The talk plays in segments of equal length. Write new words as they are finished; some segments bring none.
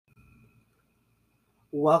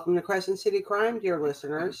Welcome to Crescent City Crime, dear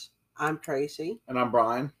listeners. I'm Tracy, And I'm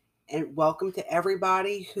Brian. and welcome to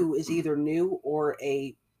everybody who is either new or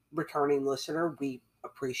a returning listener. We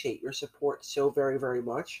appreciate your support so very, very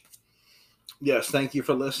much. Yes, thank you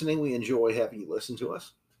for listening. We enjoy having you listen to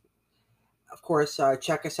us. Of course,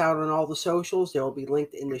 check us out on all the socials. They will be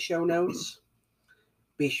linked in the show notes.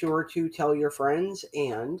 Be sure to tell your friends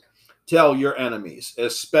Tell your enemies,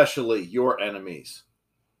 especially your enemies.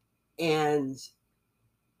 and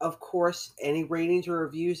of course, any ratings or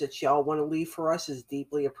reviews that y'all want to leave for us is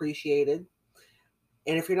deeply appreciated.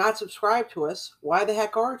 And if you're not subscribed to us, why the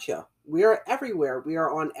heck aren't you? We are everywhere. We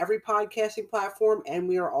are on every podcasting platform, and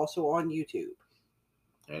we are also on YouTube.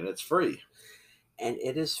 And it's free. And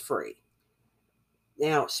it is free.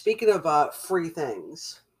 Now, speaking of free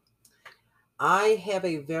things, I have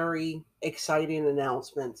a very exciting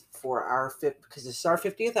announcement for our because this is our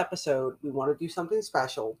 50th episode. We want to do something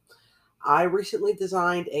special. I recently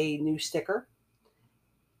designed a new sticker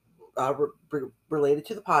related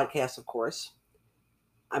to the podcast, of course.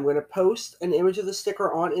 I'm going to post an image of the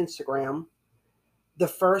sticker on Instagram. The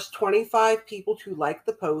first 25 people to like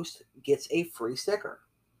the post gets a free sticker.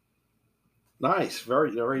 Nice.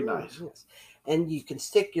 Very, very nice. Yes. And you can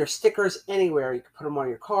stick your stickers anywhere. You can put them on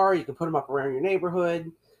your car. You can put them up around your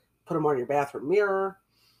neighborhood. Put them on your bathroom mirror.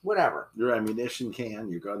 Whatever. Your ammunition can.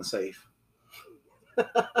 Your gun safe.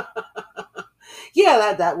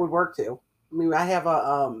 Yeah, that would work too. I mean, I have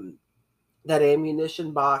that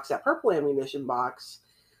ammunition box, that purple ammunition box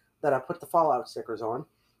that I put the Fallout stickers on.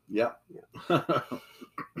 Yep. Yeah.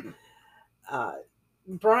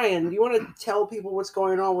 Brian, do you want to tell people what's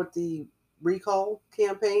going on with the recall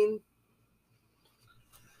campaign?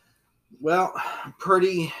 Well,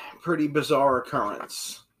 pretty bizarre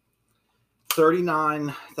occurrence.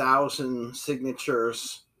 39,000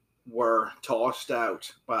 signatures were tossed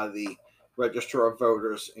out by the Register of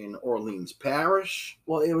Voters in Orleans Parish.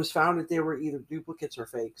 Well, it was found that they were either duplicates or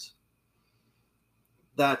fakes.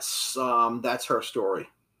 That's her story.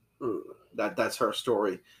 That's her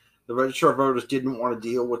story. The Register of Voters didn't want to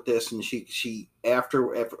deal with this, and she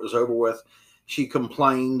after it was over with, she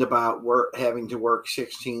complained about having to work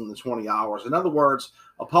 16 to 20 hours. In other words,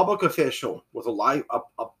 a public official with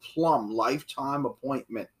a plum lifetime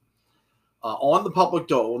appointment on the public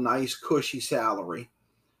dole, nice cushy salary,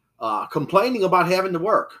 complaining about having to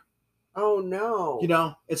work. Oh no! You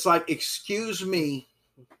know, it's like, excuse me,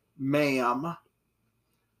 ma'am.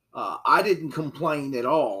 I didn't complain at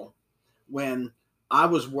all when I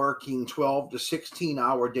was working 12 to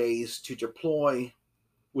 16-hour days to deploy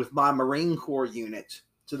with my Marine Corps unit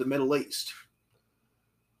to the Middle East.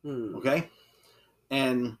 Okay?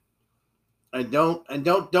 And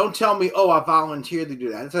don't tell me, oh, I volunteered to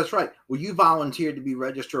do that. That's right. Well, you volunteered to be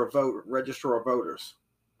Register of Voters.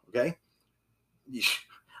 Okay?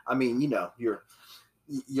 I mean, you know, you're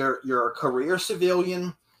a career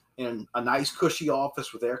civilian in a nice cushy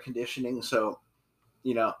office with air conditioning. So,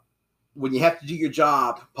 you know, when you have to do your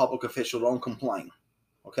job, public official, don't complain.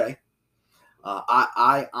 Okay?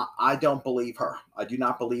 I don't believe her. I do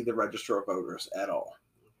not believe the Register of Voters at all.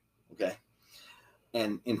 Okay?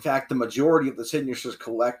 And in fact, the majority of the signatures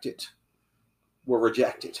collected were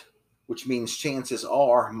rejected, which means chances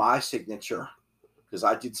are my signature, because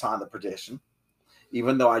I did sign the petition,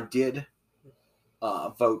 even though I did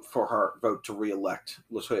vote to re-elect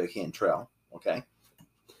LaToya Cantrell. Okay?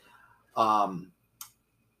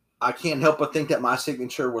 I can't help but think that my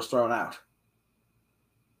signature was thrown out.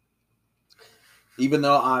 Even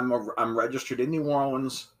though I'm registered in New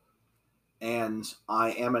Orleans and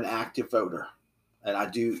I am an active voter. And I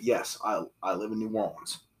do, yes, I live in New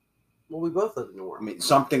Orleans. Well, we both live in New Orleans. I mean,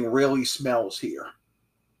 something really smells here.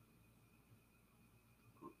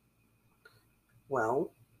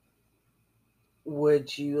 Well,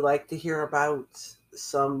 would you like to hear about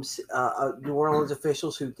some New Orleans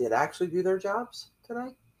officials who did actually do their jobs today?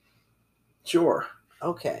 Sure.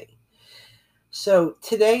 Okay. So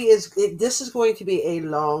today this is going to be a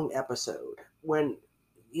long episode. When,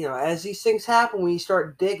 you know, as these things happen, when you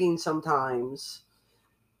start digging sometimes,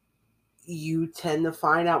 you tend to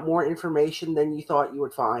find out more information than you thought you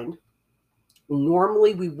would find.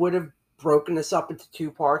 Normally, we would have broken this up into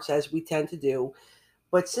two parts, as we tend to do.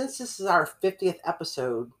 But since this is our 50th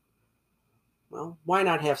episode, well, why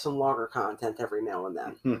not have some longer content every now and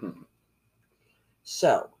then?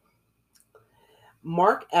 So,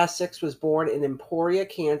 Mark Essex was born in Emporia,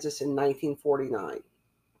 Kansas in 1949.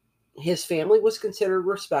 His family was considered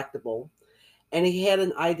respectable, and he had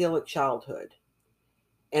an idyllic childhood.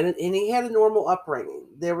 And he had a normal upbringing.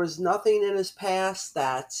 There was nothing in his past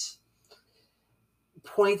that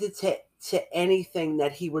pointed to anything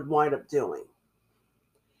that he would wind up doing.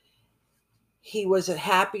 He was a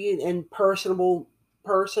happy and personable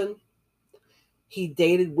person. He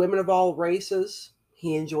dated women of all races.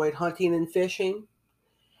 He enjoyed hunting and fishing.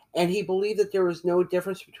 And he believed that there was no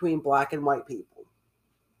difference between black and white people.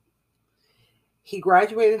 He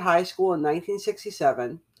graduated high school in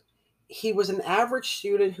 1967. He was an average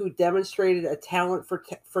student who demonstrated a talent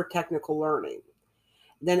for technical learning.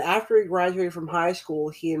 Then, after he graduated from high school,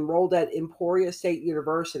 he enrolled at Emporia State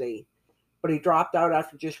University, but he dropped out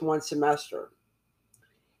after just one semester.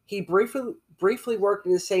 He briefly worked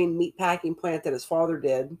in the same meatpacking plant that his father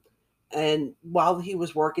did, and while he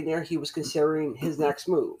was working there, he was considering his next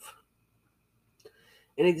move.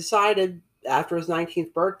 And he decided after his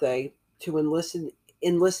 19th birthday to enlist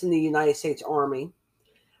in the United States Army.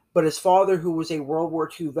 But his father, who was a World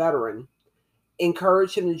War II veteran,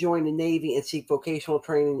 encouraged him to join the Navy and seek vocational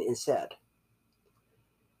training instead.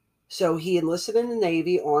 So he enlisted in the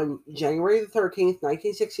Navy on January the 13th,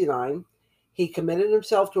 1969. He committed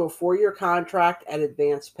himself to a 4-year contract at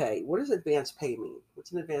advanced pay. What does advanced pay mean?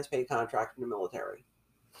 What's an advanced pay contract in the military?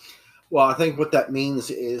 Well, I think what that means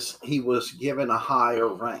is he was given a higher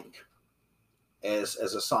rank as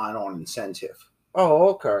a sign-on incentive. Oh,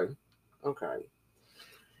 okay. Okay.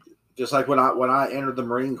 Just like when I entered the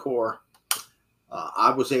Marine Corps,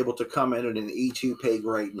 I was able to come in at an E2 pay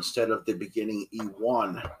grade instead of the beginning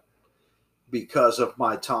E1 because of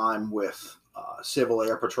my time with Civil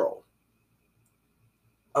Air Patrol.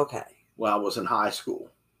 Okay. When I was in high school.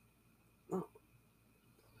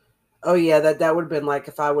 Oh yeah, that would have been like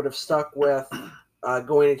if I would have stuck with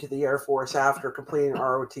going into the Air Force after completing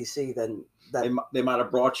ROTC. Then they might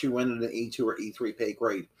have brought you in at an E2 or E3 pay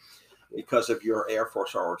grade because of your Air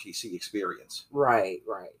Force ROTC experience. Right.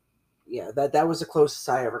 Yeah, that was the closest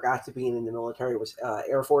I ever got to being in the military was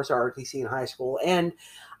Air Force ROTC in high school, and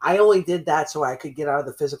I only did that so I could get out of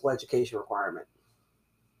the physical education requirement.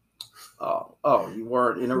 Oh, you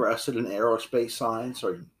weren't interested in aerospace science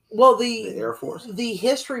or the Air Force? The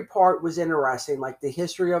history part was interesting, like the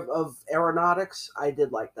history of aeronautics. I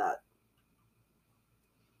did like that.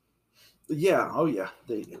 Yeah, oh yeah,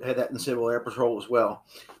 they had that in Civil Air Patrol as well.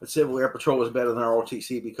 But Civil Air Patrol was better than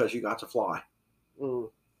ROTC because you got to fly. Mm.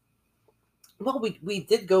 Well, we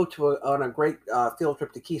did go on a great field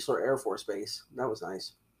trip to Keesler Air Force Base. That was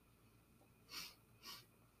nice.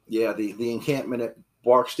 Yeah, the encampment at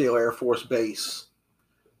Barksdale Air Force Base.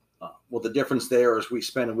 Well, the difference there is we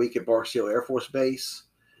spent a week at Barksdale Air Force Base,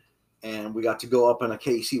 and we got to go up in a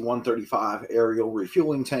KC-135 aerial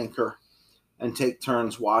refueling tanker and take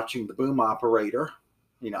turns watching the boom operator,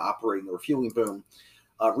 operating the refueling boom,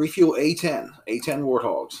 refuel A-10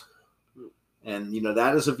 Warthogs. And,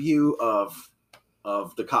 that is a view of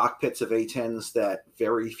the cockpits of A-10s that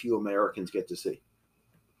very few Americans get to see.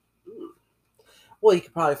 Well, you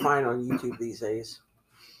can probably find on YouTube these days.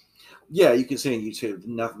 Yeah, you can see on YouTube.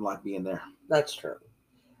 Nothing like being there. That's true.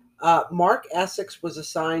 Mark Essex was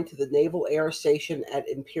assigned to the Naval Air Station at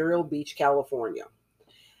Imperial Beach, California.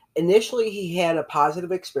 Initially, he had a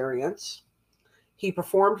positive experience. He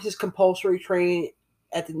performed his compulsory training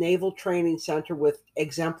at the Naval Training Center with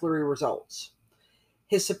exemplary results.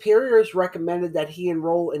 His superiors recommended that he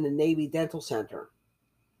enroll in the Navy Dental Center.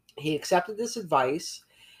 He accepted this advice,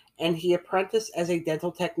 and he apprenticed as a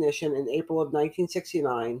dental technician in April of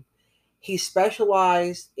 1969. He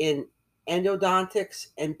specialized in endodontics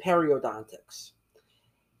and periodontics.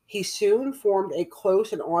 He soon formed a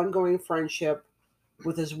close and ongoing friendship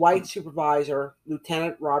with his white supervisor,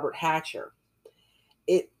 Lieutenant Robert Hatcher.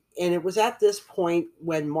 It was at this point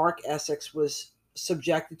when Mark Essex was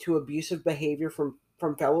subjected to abusive behavior from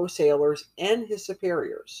fellow sailors and his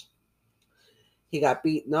superiors. He got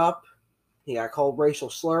beaten up, he got called racial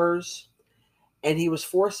slurs, and he was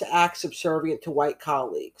forced to act subservient to white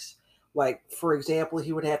colleagues. Like, for example,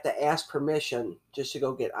 he would have to ask permission just to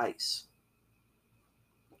go get ice.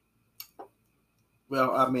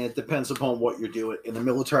 Well, I mean, it depends upon what you're doing. In the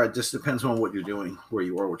military, it just depends on what you're doing, where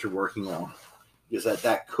you are, what you're working on. Because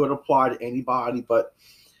that could apply to anybody, but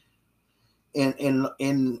in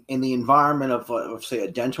the environment of say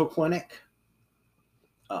a dental clinic,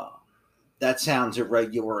 that sounds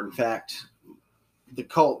irregular. In fact, the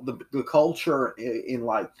culture in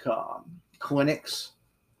like clinics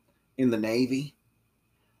in the Navy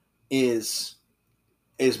is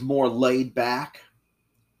more laid back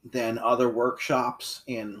than other workshops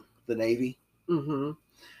in the Navy. Mm-hmm.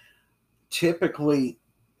 Typically,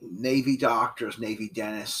 Navy doctors, Navy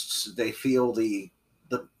dentists, they feel the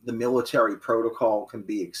military protocol can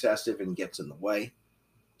be excessive and gets in the way,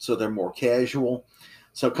 so they're more casual.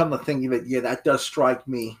 So come to think of it, yeah, that does strike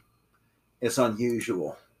me as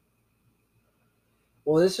unusual.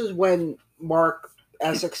 Well, this is when Mark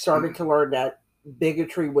Essex started to learn that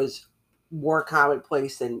bigotry was more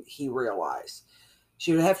commonplace than he realized.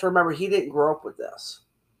 So you have to remember he didn't grow up with this.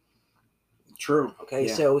 True. Okay,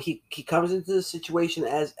 Yeah. so he comes into the situation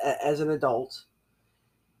as an adult,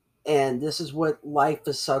 and this is what life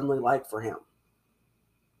is suddenly like for him.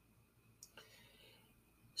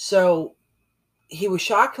 So he was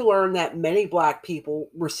shocked to learn that many black people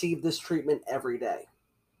receive this treatment every day.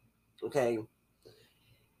 Okay.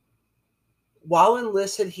 While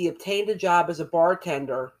enlisted, he obtained a job as a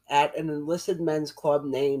bartender at an enlisted men's club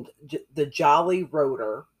named the Jolly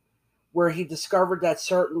Rotor, where he discovered that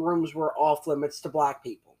certain rooms were off limits to black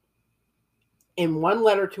people. In one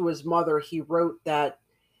letter to his mother, he wrote that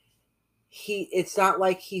it's not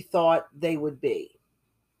like he thought they would be.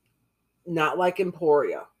 Not like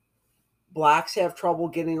Emporia. Blacks have trouble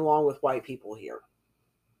getting along with white people here.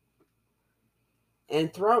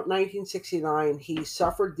 And throughout 1969, he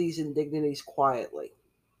suffered these indignities quietly.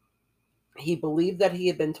 He believed that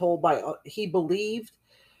he believed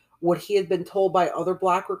what he had been told by other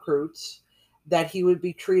black recruits, that he would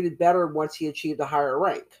be treated better once he achieved a higher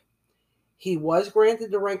rank. He was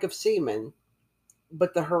granted the rank of seaman,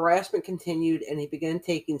 but the harassment continued and he began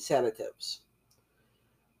taking sedatives.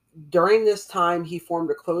 During this time, he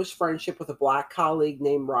formed a close friendship with a black colleague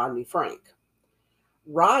named Rodney Frank.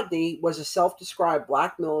 Rodney was a self-described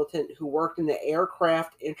black militant who worked in the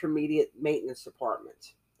aircraft intermediate maintenance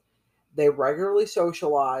department. They regularly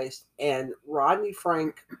socialized, and Rodney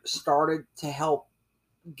Frank started to help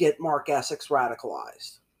get Mark Essex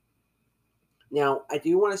radicalized. Now, I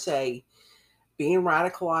do want to say being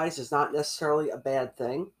radicalized is not necessarily a bad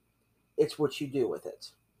thing. It's what you do with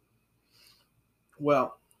it.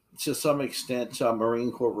 Well, to some extent,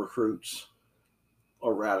 Marine Corps recruits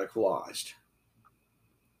are radicalized.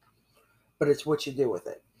 But it's what you do with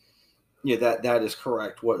it. Yeah, that is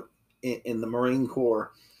correct. What in the Marine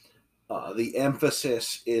Corps, the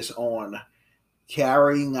emphasis is on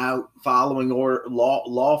carrying out, following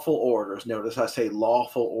lawful orders. Notice I say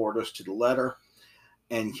lawful orders to the letter,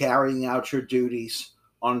 and carrying out your duties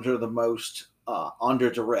under the most under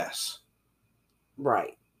duress.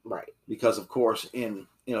 Right. Because of course, in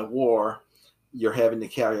a war, you're having to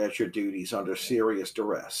carry out your duties under serious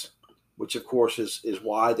duress, which of course is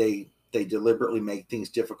why they deliberately make things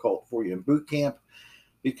difficult for you in boot camp,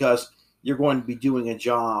 because you're going to be doing a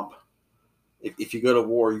job. If you go to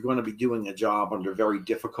war, you're going to be doing a job under very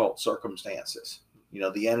difficult circumstances.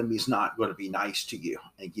 The enemy's not going to be nice to you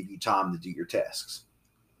and give you time to do your tasks.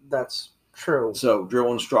 That's true. So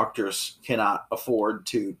drill instructors cannot afford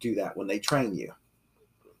to do that when they train you.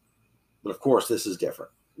 But of course, this is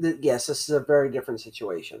different. Yes, this is a very different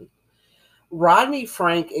situation. Rodney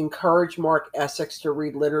Frank encouraged Mark Essex to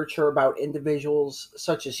read literature about individuals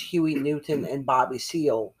such as Huey Newton and Bobby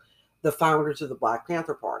Seale, the founders of the Black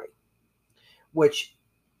Panther Party, which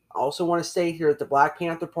I also want to state here that the Black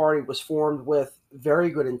Panther Party was formed with very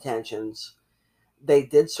good intentions. They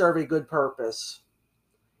did serve a good purpose,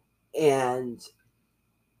 and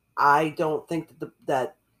I don't think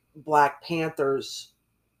that Black Panthers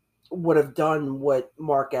would have done what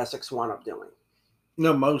Mark Essex wound up doing.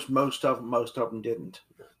 No, most of them didn't.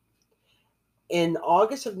 In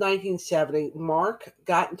August of 1970, Mark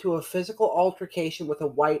got into a physical altercation with a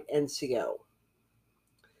white NCO.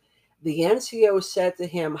 The NCO said to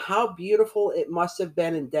him how beautiful it must have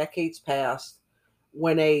been in decades past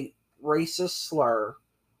when a racist slur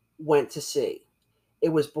went to sea. It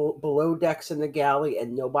was below decks in the galley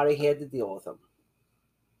and nobody had to deal with him.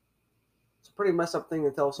 It's a pretty messed up thing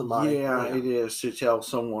to tell somebody. Yeah, it is to tell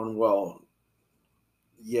someone, well,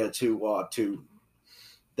 yeah, to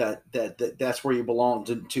that's where you belong,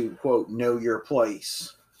 to quote, know your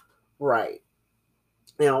place. Right.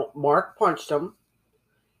 Now, Mark punched him,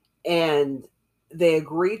 and they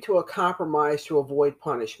agreed to a compromise to avoid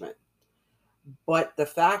punishment. But the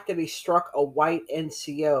fact that he struck a white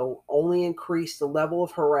NCO only increased the level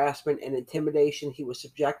of harassment and intimidation he was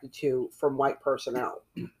subjected to from white personnel.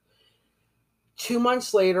 2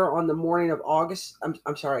 months later, on the morning of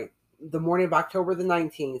the morning of October the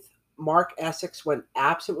 19th, Mark Essex went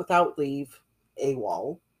absent without leave,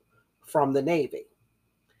 AWOL, from the Navy.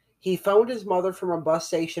 He phoned his mother from a bus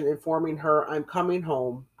station informing her, "I'm coming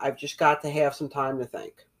home. I've just got to have some time to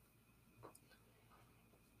think."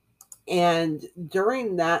 And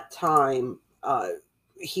during that time,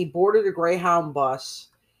 he boarded a Greyhound bus,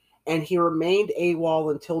 and he remained AWOL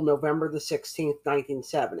until November the 16th,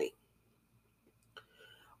 1970.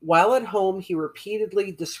 While at home, he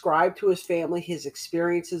repeatedly described to his family his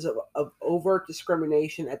experiences of overt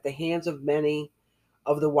discrimination at the hands of many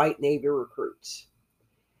of the white Navy recruits.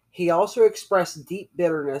 He also expressed deep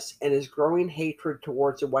bitterness and his growing hatred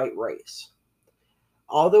towards the white race.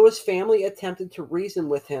 Although his family attempted to reason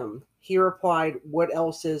with him, he replied, "What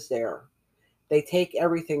else is there? They take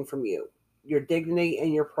everything from you, your dignity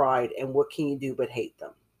and your pride, and what can you do but hate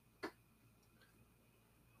them?"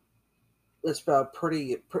 That's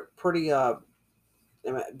pretty.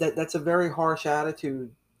 That's a very harsh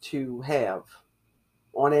attitude to have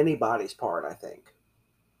on anybody's part. I think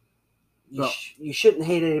No, you shouldn't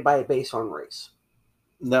hate anybody based on race.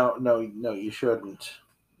 no, you shouldn't.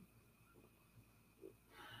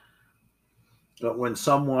 But when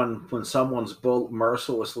someone's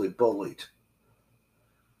mercilessly bullied,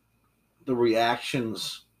 the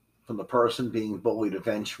reactions from the person being bullied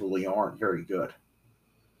eventually aren't very good.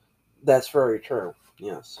 That's very true.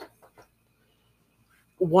 Yes.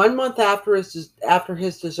 1 month after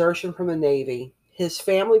his desertion from the Navy, his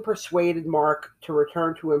family persuaded Mark to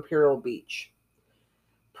return to Imperial Beach.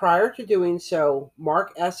 Prior to doing so,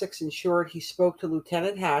 Mark Essex ensured he spoke to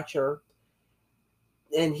Lieutenant Hatcher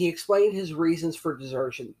and he explained his reasons for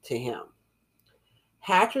desertion to him.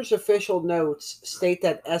 Hatcher's official notes state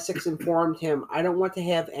that Essex informed him, "I don't want to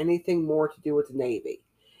have anything more to do with the Navy.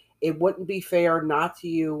 It wouldn't be fair, not to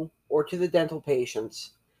you or to the dental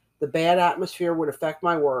patients. The bad atmosphere would affect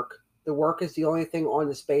my work. The work is the only thing on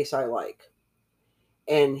the space I like."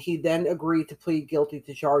 And he then agreed to plead guilty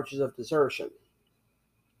to charges of desertion.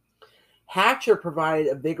 Hatcher provided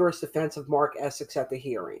a vigorous defense of Mark Essex at the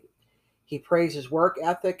hearing. He praised his work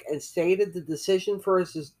ethic and stated the decision for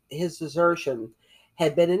his desertion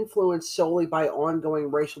had been influenced solely by ongoing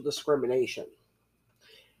racial discrimination.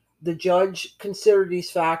 The judge considered these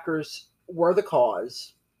factors were the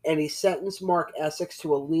cause, and he sentenced Mark Essex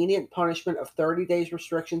to a lenient punishment of 30 days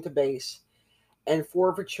restriction to base and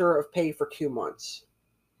forfeiture of pay for 2 months.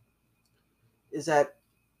 Is that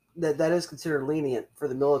is considered lenient for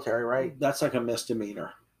the military, right? That's like a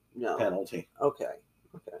misdemeanor No. penalty. Okay.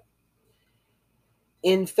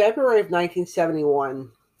 In February of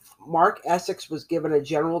 1971, Mark Essex was given a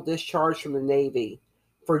general discharge from the Navy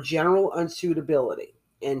for general unsuitability,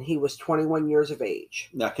 and he was 21 years of age.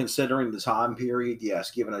 Now, considering the time period, yes,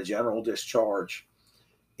 given a general discharge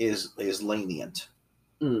is lenient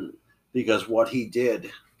because what he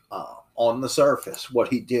did on the surface, what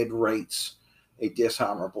he did rates a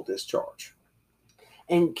dishonorable discharge.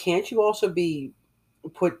 And can't you also be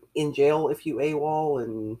put in jail if you AWOL?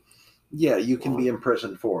 And yeah, you can be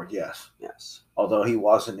imprisoned for it. Yes. Although he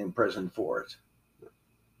wasn't imprisoned for it.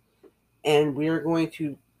 And we are going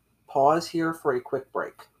to pause here for a quick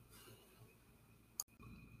break.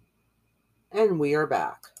 And we are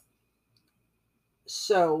back.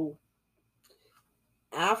 So,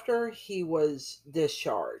 after he was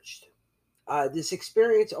discharged, this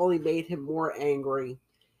experience only made him more angry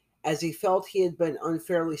as he felt he had been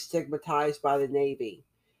unfairly stigmatized by the Navy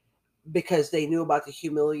because they knew about the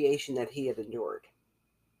humiliation that he had endured.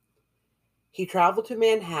 He traveled to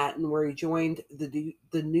Manhattan where he joined the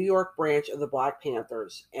New York branch of the Black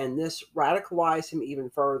Panthers, and this radicalized him even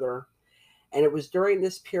further. And it was during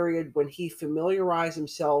this period when he familiarized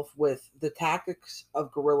himself with the tactics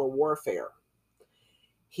of guerrilla warfare.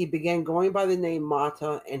 He began going by the name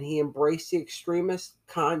Mata, and he embraced the extremist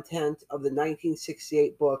content of the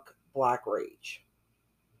 1968 book Black Rage.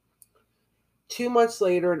 2 months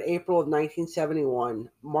later, in April of 1971,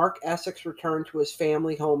 Mark Essex returned to his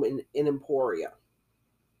family home in Emporia.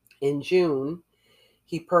 In June,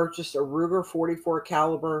 he purchased a Ruger 44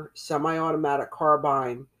 caliber semi-automatic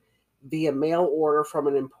carbine via mail order from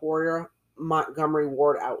an Emporia Montgomery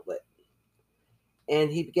Ward outlet. And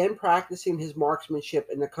he began practicing his marksmanship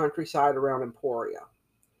in the countryside around Emporia.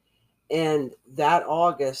 And that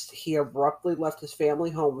August, he abruptly left his family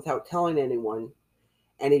home without telling anyone,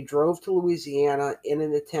 and he drove to Louisiana in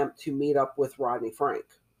an attempt to meet up with Rodney Frank.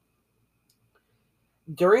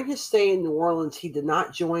 During his stay in New Orleans, he did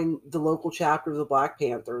not join the local chapter of the Black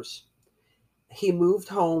Panthers. He moved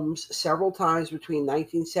homes several times between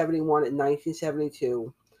 1971 and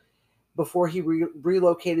 1972 before he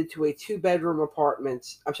relocated to a two-room apartment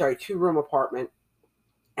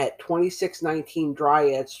at 2619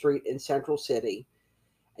 Dryad Street in Central City,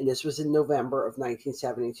 and this was in November of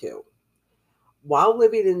 1972. While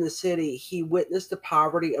living in the city, he witnessed the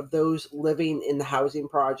poverty of those living in the housing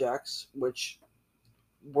projects, which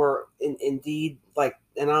were indeed like,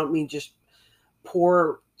 and I don't mean just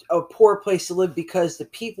a poor place to live because the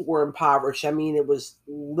people were impoverished. I mean, it was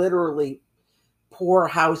literally poor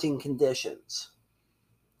housing conditions.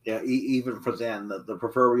 Yeah, even for then, the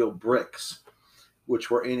proverbial bricks, which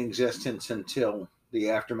were in existence until the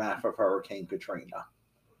aftermath of Hurricane Katrina.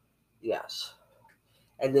 Yes.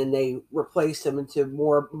 and then they replaced them into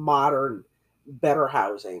more modern, better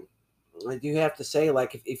housing. I do have to say,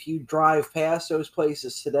 like, if you drive past those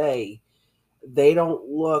places today, they don't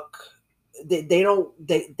look they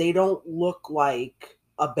don't look like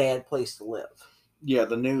a bad place to live. Yeah,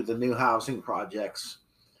 the new housing projects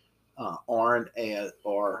aren't as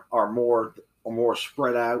or are more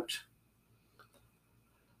spread out.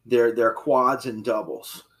 They're quads and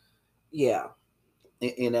doubles Yeah.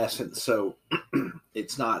 in essence. So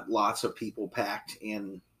it's not lots of people packed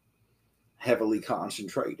in, heavily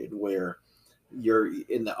concentrated, where you're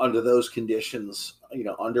in the under those conditions.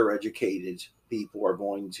 Undereducated people are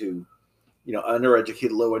going to,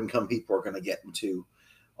 undereducated low income people are going to get into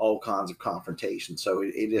all kinds of confrontations. So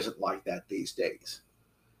it isn't like that these days.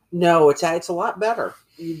 No, it's a lot better.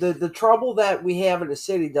 The trouble that we have in the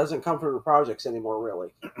city doesn't come from the projects anymore,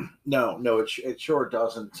 really. No, no, it sure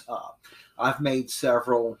doesn't. I've made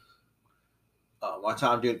several. One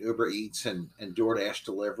time doing Uber Eats and DoorDash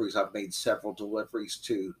deliveries, I've made several deliveries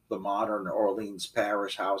to the modern Orleans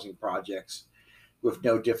Parish housing projects with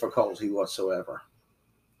no difficulty whatsoever.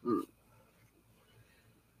 Mm.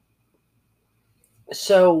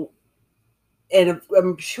 So, and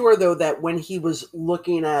I'm sure though that when he was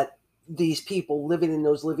looking at these people living in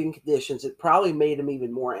those living conditions, it probably made him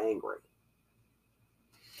even more angry.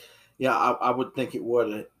 Yeah, I would think it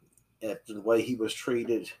would, after the way he was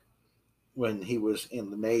treated when he was in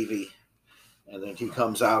the Navy, and then he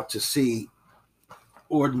comes out to see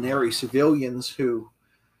ordinary civilians who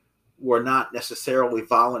were not necessarily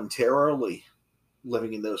voluntarily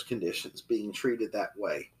living in those conditions being treated that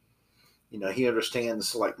way. He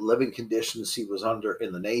understands, like, living conditions he was under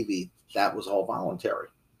in the Navy, that was all voluntary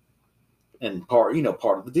and part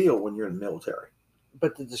of the deal when you're in the military.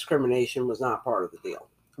 But the discrimination was not part of the deal.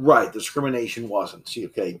 Right, discrimination wasn't. See,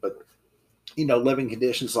 okay, but living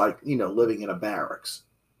conditions, like, living in a barracks,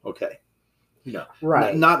 okay,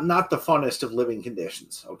 Right. not the funnest of living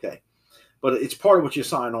conditions, okay, but it's part of what you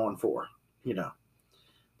sign on for,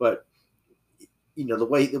 but the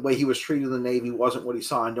way he was treated in the Navy wasn't what he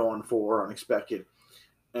signed on for, unexpected,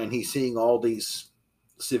 and he's seeing all these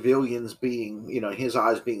civilians being, in his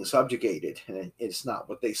eyes, being subjugated, and it's not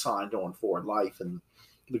what they signed on for in life in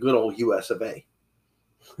the good old U.S. of A.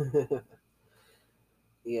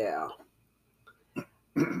 Yeah.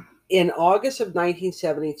 In August of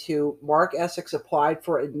 1972, Mark Essex applied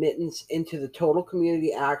for admittance into the Total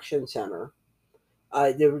Community Action Center.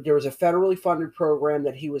 There was a federally funded program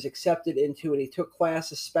that he was accepted into, and he took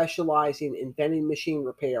classes specializing in vending machine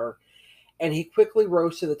repair, and he quickly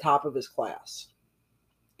rose to the top of his class.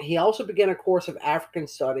 He also began a course of African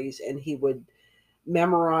studies, and he would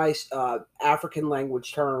memorize African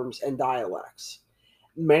language terms and dialects.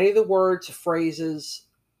 Many of the words, phrases,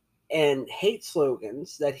 and hate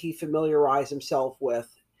slogans that he familiarized himself with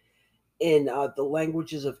in the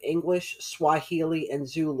languages of English, Swahili, and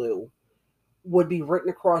Zulu would be written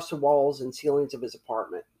across the walls and ceilings of his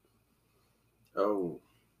apartment. Oh,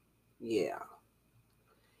 Yeah.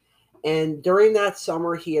 And during that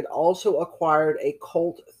summer, he had also acquired a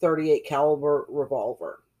Colt 38 caliber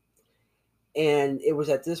revolver. And it was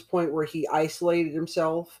at this point where he isolated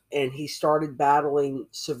himself and he started battling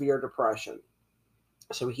severe depression.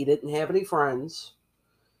 So he didn't have any friends.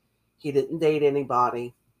 He didn't date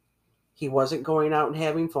anybody. He wasn't going out and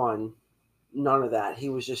having fun. None of that. He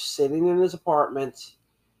was just sitting in his apartment,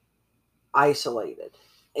 isolated.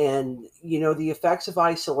 And, the effects of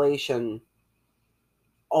isolation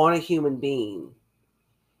on a human being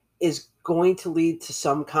is going to lead to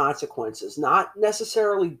some consequences. Not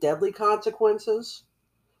necessarily deadly consequences,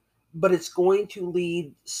 but it's going to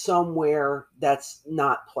lead somewhere that's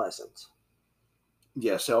not pleasant.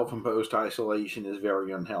 yeah, self-imposed isolation is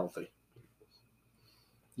very unhealthy.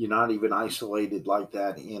 You're not even isolated like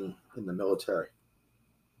that in the military.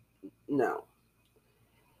 No.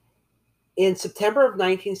 In September of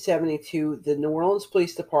 1972, the New Orleans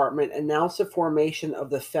Police Department announced the formation of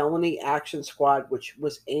the Felony Action Squad, which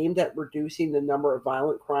was aimed at reducing the number of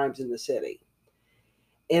violent crimes in the city.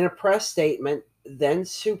 In a press statement, then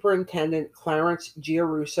Superintendent Clarence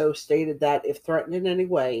Giarusso stated that if threatened in any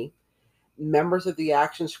way, members of the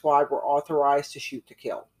action squad were authorized to shoot to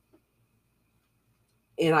kill.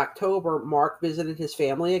 In October, Mark visited his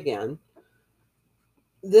family again.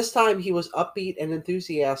 This time he was upbeat and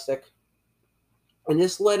enthusiastic, and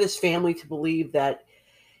this led his family to believe that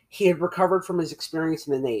he had recovered from his experience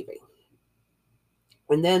in the Navy.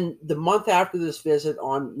 And then the month after this visit,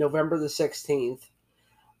 on November the 16th,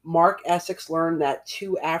 Mark Essex learned that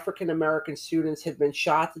two African American students had been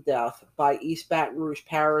shot to death by East Baton Rouge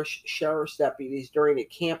Parish Sheriff's deputies during a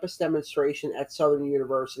campus demonstration at Southern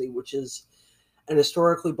University, which is an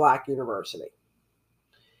historically black university.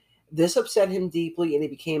 This upset him deeply, and he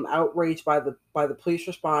became outraged by the police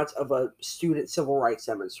response of a student civil rights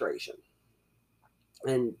demonstration.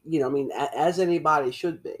 And I mean, as anybody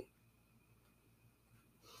should be.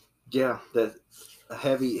 Yeah, that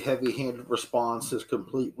heavy-handed response is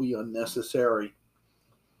completely unnecessary.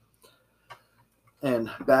 And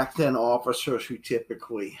back then, officers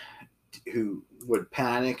who would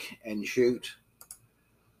panic and shoot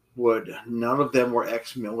none of them were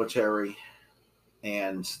ex-military,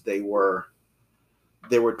 and they were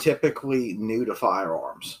typically new to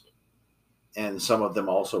firearms, and some of them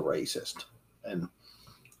also racist. And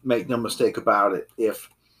make no mistake about it, if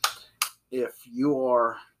you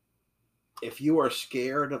are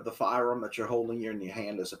scared of the firearm that you're holding in your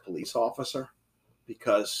hand as a police officer,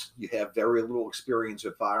 because you have very little experience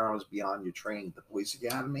with firearms beyond your training at the police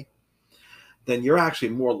academy, then you're actually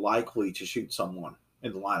more likely to shoot someone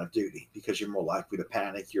in the line of duty, because you're more likely to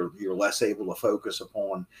panic. You're less able to focus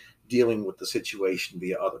upon dealing with the situation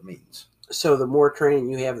via other means. So the more training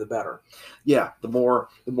you have, the better. Yeah, the more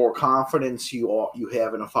confidence you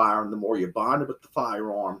have in a firearm, the more you're bonded with the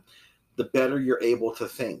firearm, the better you're able to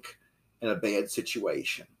think in a bad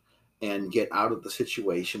situation and get out of the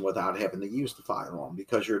situation without having to use the firearm,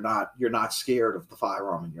 because you're not scared of the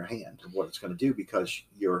firearm in your hand and what it's going to do, because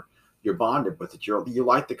you're bonded with it. You're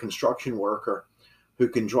like the construction worker who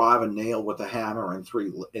can drive a nail with a hammer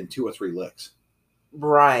in 2 or 3 licks.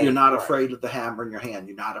 Right. You're not afraid of the hammer in your hand.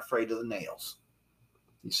 You're not afraid of the nails.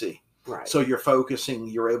 You see? Right. So you're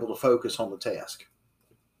able to focus on the task.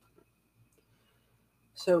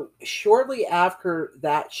 So shortly after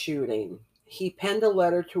that shooting, he penned a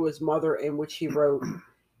letter to his mother in which he wrote,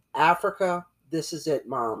 "Africa, this is it,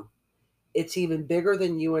 Mom. It's even bigger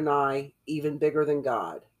than you and I, even bigger than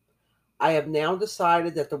God. I have now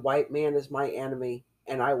decided that the white man is my enemy,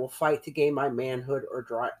 and I will fight to gain my manhood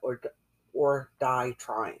or die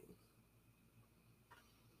trying."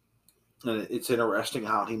 And it's interesting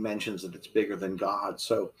how he mentions that it's bigger than God.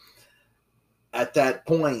 So at that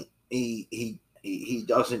point, he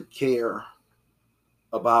doesn't care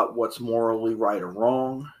about what's morally right or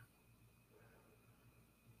wrong.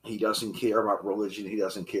 He doesn't care about religion. He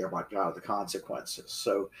doesn't care about God, the consequences.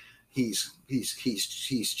 So he's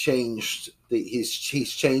changed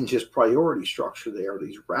his priority structure there.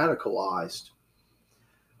 He's radicalized.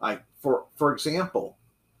 Like for example,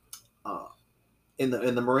 in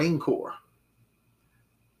the Marine Corps,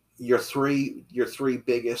 your three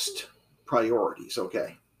biggest priorities,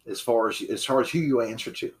 okay, as far as who you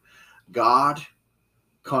answer to: God,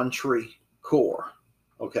 country, Corps.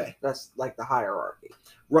 Okay, that's like the hierarchy.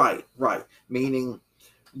 Right. Meaning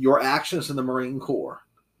your actions in the Marine Corps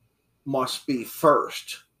must be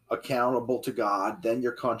first accountable to God, then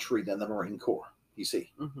your country, then the Marine Corps. You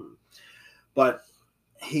see, but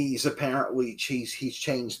he's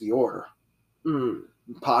changed the order,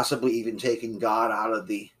 possibly even taking God out of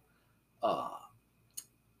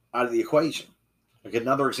the equation. Like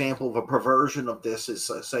another example of a perversion of this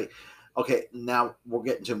is say, okay, now we'll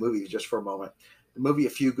get into movies just for a moment. The movie A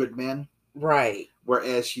Few Good Men. Right.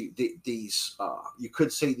 Whereas you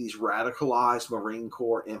could say these radicalized Marine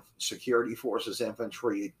Corps security forces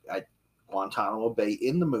infantry at Guantanamo Bay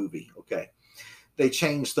in the movie, okay, they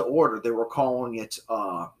changed the order. They were calling it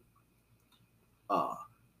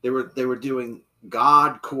they were doing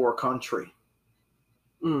God, Corps, country.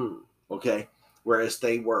 Okay, whereas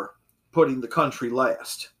they were putting the country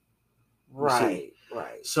last. Right.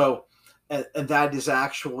 So, and that is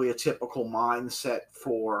actually a typical mindset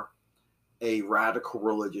for a radical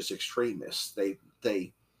religious extremist. They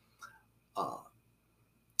are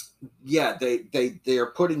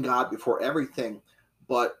putting God before everything,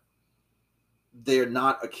 but they're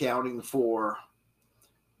not accounting for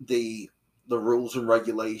the rules and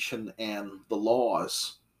regulation and the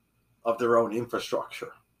laws of their own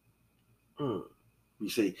infrastructure. You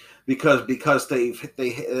see, because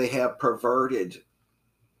they have perverted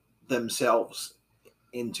themselves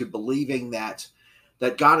into believing that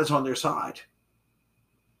God is on their side.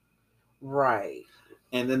 Right.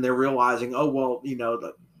 And then they're realizing, oh, well,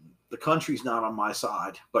 the country's not on my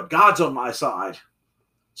side, but God's on my side.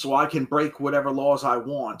 So I can break whatever laws I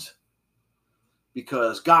want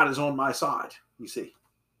because God is on my side, you see.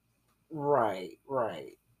 Right.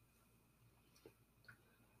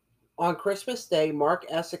 On Christmas Day, Mark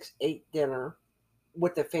Essex ate dinner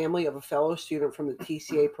with the family of a fellow student from the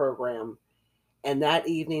TCA program, and that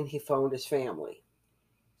evening he phoned his family.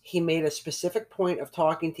 He made a specific point of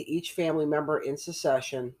talking to each family member in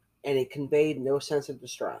succession, and he conveyed no sense of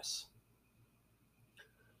distress.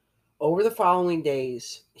 Over the following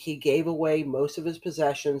days, he gave away most of his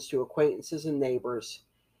possessions to acquaintances and neighbors,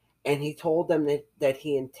 and he told them that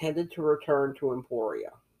he intended to return to Emporia.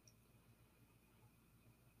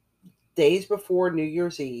 Days before New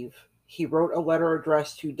Year's Eve, he wrote a letter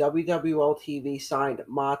addressed to WWL-TV signed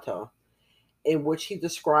Mata, in which he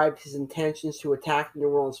described his intentions to attack the New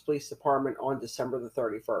Orleans Police Department on December the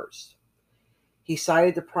 31st. He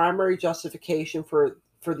cited the primary justification for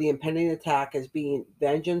the impending attack as being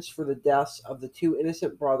vengeance for the deaths of the two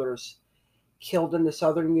innocent brothers killed in the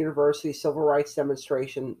Southern University civil rights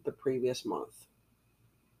demonstration the previous month.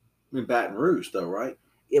 In Baton Rouge, though, right?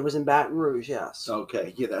 It was in Baton Rouge, yes.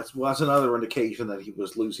 Okay, yeah, that was another indication that he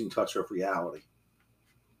was losing touch of reality.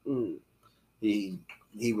 Mm.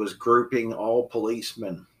 He was grouping all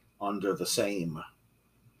policemen under the same.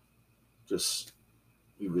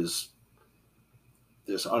 He was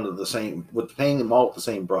just under the same, with painting them all with the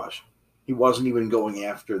same brush. He wasn't even going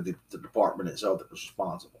after the department itself that was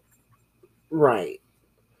responsible. Right.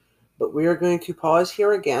 But we are going to pause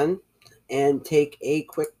here again and take a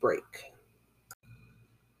quick break.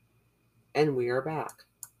 And we are back.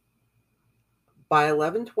 By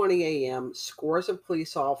 11:20 a.m., scores of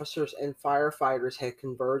police officers and firefighters had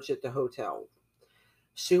converged at the hotel.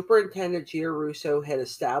 Superintendent Giarrusso had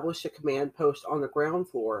established a command post on the ground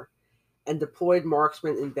floor and deployed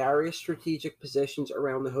marksmen in various strategic positions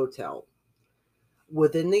around the hotel.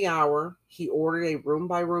 Within the hour, he ordered a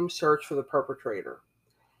room-by-room search for the perpetrator.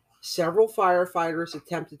 Several firefighters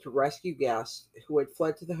attempted to rescue guests who had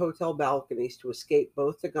fled to the hotel balconies to escape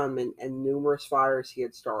both the gunman and numerous fires he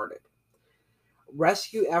had started.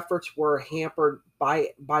 Rescue efforts were hampered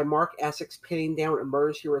by Mark Essex pinning down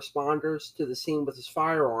emergency responders to the scene with his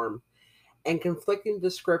firearm and conflicting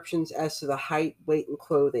descriptions as to the height, weight, and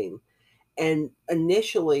clothing. And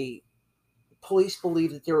initially, police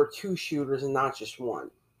believed that there were two shooters and not just one.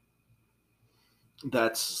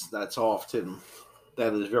 That is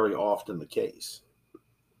very often the case.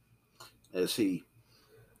 As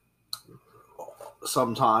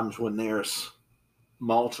sometimes when there's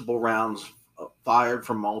multiple rounds fired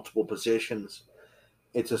from multiple positions,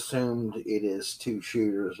 it's assumed it is two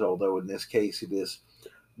shooters, although in this case it is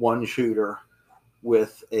one shooter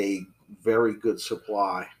with a very good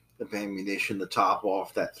supply of ammunition to top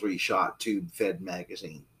off that 3-shot tube-fed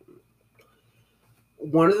magazine.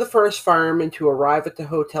 One of the first firemen to arrive at the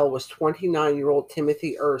hotel was 29-year-old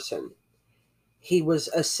Timothy Urson. He was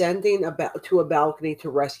ascending to a balcony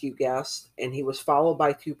to rescue guests, and he was followed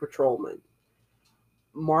by two patrolmen.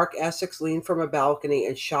 Mark Essex leaned from a balcony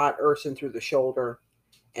and shot Urson through the shoulder,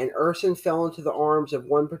 and Urson fell into the arms of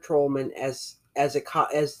one patrolman as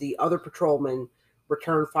the other patrolman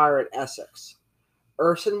returned fire at Essex.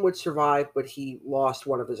 Urson would survive, but he lost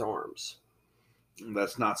one of his arms.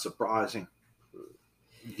 That's not surprising.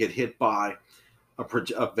 You get hit by a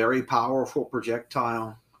very powerful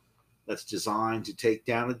projectile that's designed to take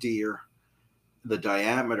down a deer. The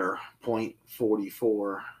diameter,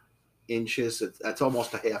 0.44 inches. That's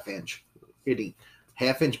almost a half-inch.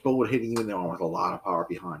 Half-inch bullet hitting you in the arm with a lot of power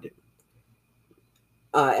behind it.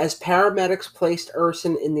 As paramedics placed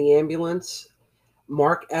Urson in the ambulance,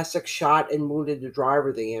 Mark Essex shot and wounded the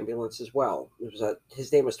driver of the ambulance as well.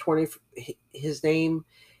 His name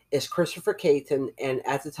is Christopher Caton, and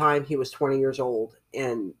at the time he was 20 years old,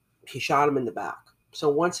 and he shot him in the back. So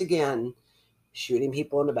once again, shooting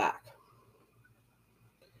people in the back.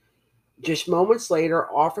 Just moments later,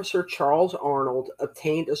 Officer Charles Arnold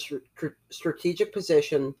obtained a strategic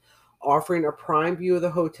position offering a prime view of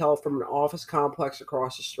the hotel from an office complex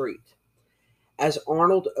across the street. As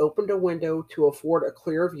Arnold opened a window to afford a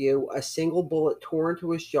clear view, a single bullet tore into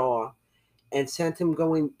his jaw and sent him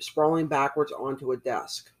sprawling backwards onto a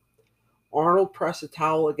desk. Arnold pressed a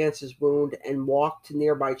towel against his wound and walked to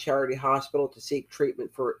nearby Charity Hospital to seek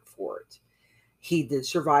treatment for it. He did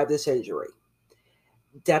survive this injury.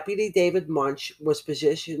 Deputy David Munch was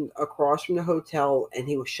positioned across from the hotel, and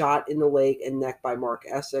he was shot in the leg and neck by Mark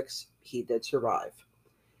Essex. He did survive.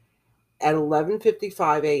 At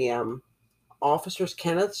 11:55 a.m., Officers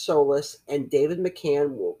Kenneth Solis and David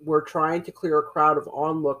McCann were trying to clear a crowd of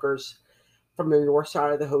onlookers from the north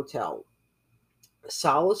side of the hotel.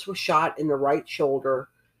 Solis was shot in the right shoulder,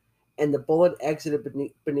 and the bullet exited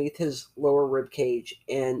beneath his lower rib cage,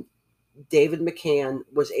 and David McCann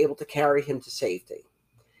was able to carry him to safety.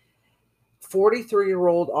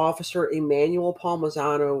 43-year-old Officer Emmanuel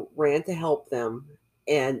Palmisano ran to help them,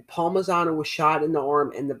 and Palmisano was shot in the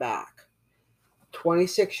arm and the back.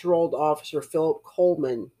 26-year-old Officer Philip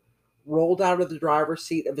Coleman rolled out of the driver's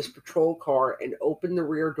seat of his patrol car and opened the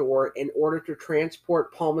rear door in order to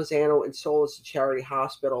transport Palmisano and Solis to Charity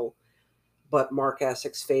Hospital, but Mark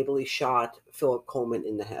Essex fatally shot Philip Coleman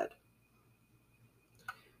in the head.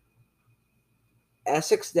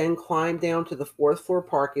 Essex then climbed down to the fourth floor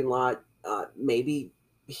parking lot. Maybe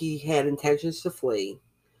he had intentions to flee.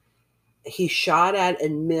 He shot at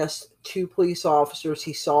and missed two police officers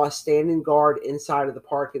he saw standing guard inside of the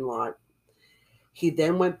parking lot. He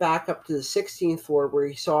then went back up to the 16th floor where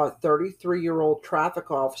he saw a 33-year-old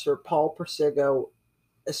traffic officer, Paul Persigo,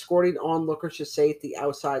 escorting onlookers to safety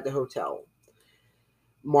outside the hotel.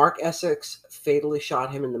 Mark Essex fatally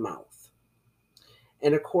shot him in the mouth.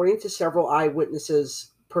 And according to several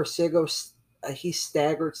eyewitnesses, Persigo he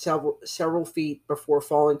staggered several feet before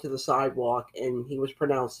falling to the sidewalk, and he was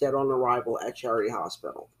pronounced dead on arrival at Charity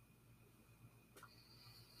Hospital.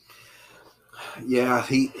 Yeah,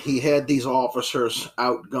 he had these officers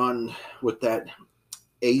outgunned with that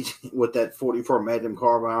 44 Magnum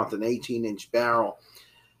carbine with an 18-inch barrel,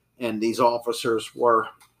 and these officers were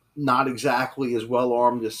not exactly as well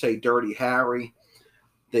armed as, say, Dirty Harry.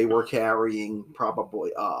 They were carrying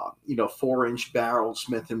probably 4-inch barreled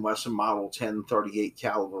Smith & Wesson Model 10 38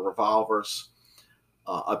 caliber revolvers,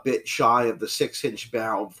 a bit shy of the 6-inch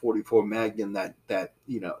barreled 44 Magnum that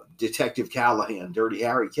Detective Callahan, Dirty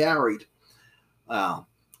Harry, carried.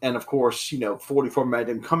 And of course, 44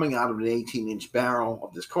 Magnum coming out of an 18-inch barrel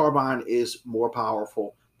of this carbine is more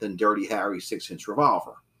powerful than Dirty Harry's 6-inch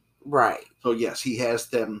revolver. Right. So yes, he has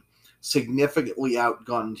them significantly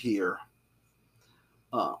outgunned here.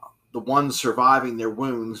 The ones surviving their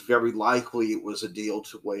wounds, very likely it was a deal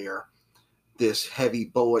to where this heavy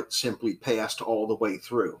bullet simply passed all the way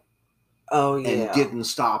through. Oh, yeah. And didn't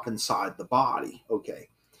stop inside the body. Okay.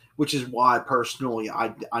 Which is why, personally,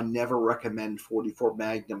 I never recommend 44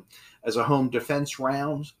 Magnum as a home defense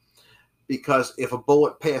round, because if a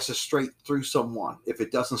bullet passes straight through someone, if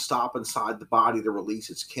it doesn't stop inside the body to release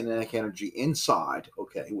its kinetic energy inside,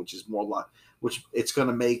 okay, which it's going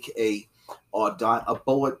to make a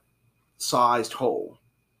bullet-sized hole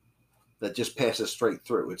that just passes straight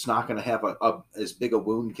through. It's not going to have as big a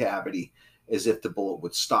wound cavity as if the bullet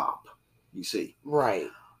would stop, you see. Right.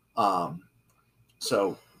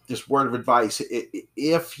 So just word of advice,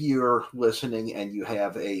 if you're listening and you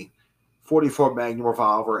have a 44 Magnum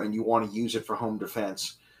revolver and you want to use it for home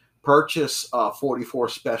defense, purchase 44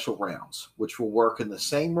 special rounds, which will work in the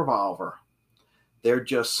same revolver. They're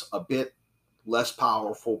just a bit less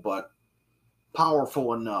powerful, but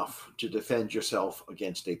powerful enough to defend yourself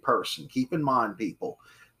against a person. Keep in mind, people,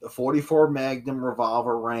 the 44 Magnum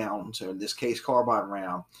revolver round, or in this case carbine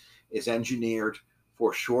round, is engineered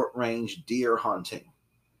for short-range deer hunting.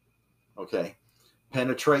 Okay,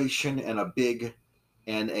 penetration and a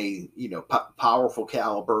powerful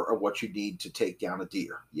caliber are what you need to take down a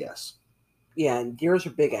deer. Yes. Yeah, and deers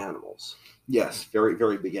are big animals. Yes, very,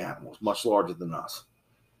 very big animals, much larger than us.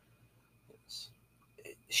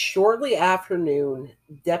 Shortly after noon,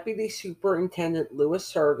 Deputy Superintendent Louis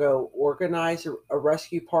Sergo organized a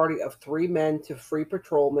rescue party of 3 men to free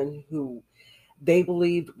patrolmen who they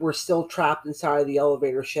believed were still trapped inside the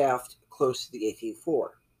elevator shaft close to the 18th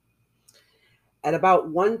floor. At about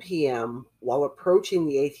 1 p.m., while approaching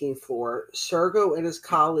the 18th floor, Sergo and his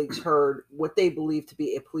colleagues heard what they believed to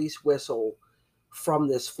be a police whistle from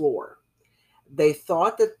this floor. They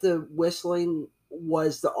thought that the whistling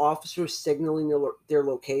was the officers signaling their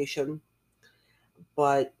location,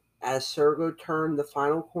 but as Sergo turned the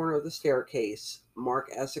final corner of the staircase, Mark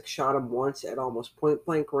Essex shot him once at almost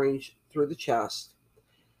point-blank range through the chest.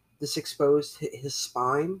 This exposed his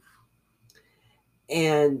spine,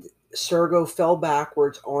 and Sergo fell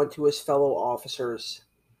backwards onto his fellow officers.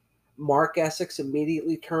 Mark Essex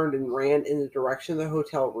immediately turned and ran in the direction of the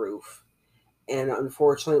hotel roof. And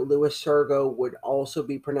unfortunately, Louis Sergo would also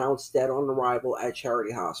be pronounced dead on arrival at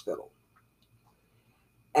Charity Hospital.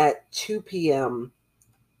 At 2 p.m.,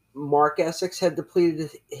 Mark Essex had depleted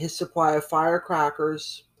his supply of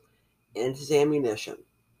firecrackers and his ammunition.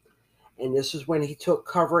 And this is when he took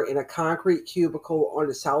cover in a concrete cubicle on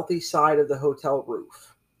the southeast side of the hotel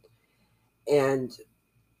roof. And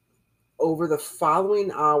over the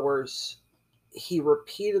following hours, he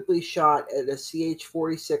repeatedly shot at a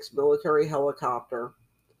CH-46 military helicopter.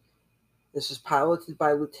 This was piloted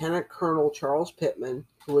by Lieutenant Colonel Charles Pittman,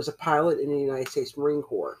 who was a pilot in the United States Marine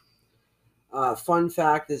Corps. Fun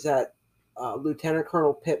fact is that Lieutenant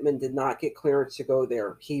Colonel Pittman did not get clearance to go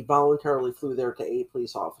there. He voluntarily flew there to aid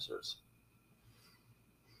police officers.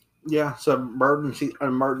 Yeah, it's an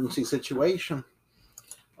emergency situation.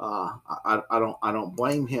 I don't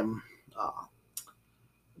blame him.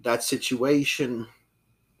 That situation,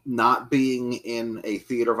 not being in a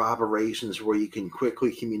theater of operations where you can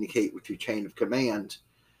quickly communicate with your chain of command,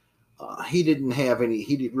 he didn't have any.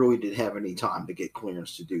 Really didn't have any time to get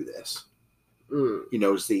clearance to do this. Mm. You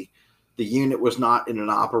know, the unit was not in an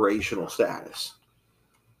operational status.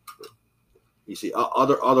 You see,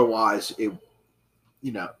 otherwise, you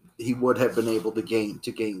know, he would have been able to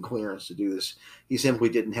gain clearance to do this. He simply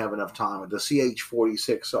didn't have enough time. The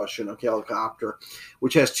CH-46 Chinook helicopter,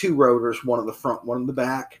 which has two rotors, one in the front, one in the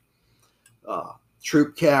back,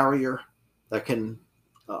 troop carrier that can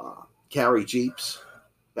carry jeeps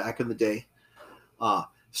back in the day,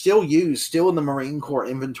 still in the Marine Corps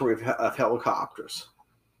inventory of helicopters.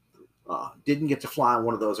 Didn't get to fly in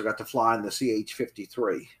one of those. I got to fly in the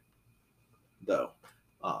CH-53, though.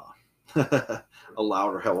 A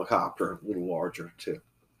louder helicopter, a little larger too.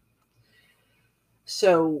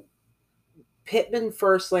 So Pittman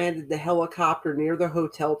first landed the helicopter near the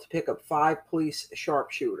hotel to pick up 5 police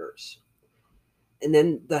sharpshooters. And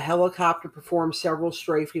then the helicopter performed several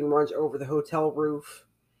strafing runs over the hotel roof.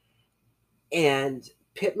 And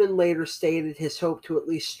Pittman later stated his hope to at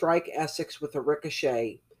least strike Essex with a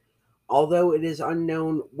ricochet, although it is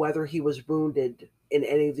unknown whether he was wounded in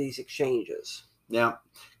any of these exchanges. Now,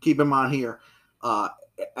 keep in mind here,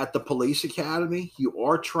 at the police academy, you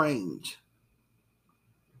are trained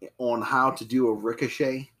on how to do a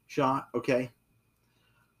ricochet shot, okay?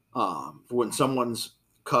 When someone's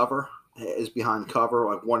cover is behind cover,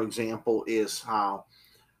 like one example is how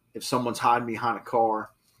if someone's hiding behind a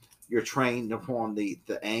car, you're trained upon the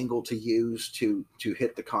angle to use to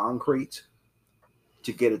hit the concrete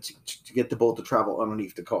to get it to get the bullet to travel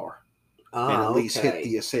underneath the car and at least hit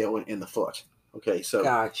the assailant in the foot. Okay, so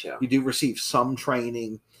gotcha. You do receive some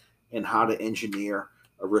training in how to engineer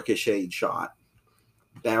a ricocheted shot.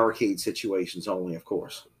 Barricade situations only, of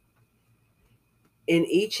course. In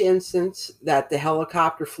each instance that the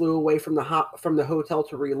helicopter flew away from the hotel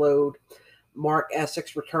to reload, Mark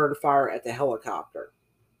Essex returned fire at the helicopter.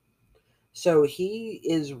 So he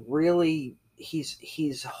is really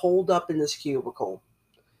he's holed up in this cubicle.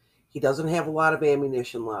 He doesn't have a lot of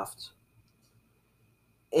ammunition left.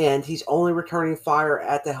 And he's only returning fire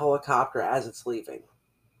at the helicopter as it's leaving.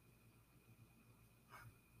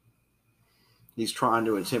 He's trying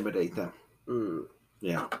to intimidate them. Mm.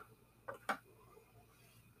 Yeah.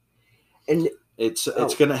 And it's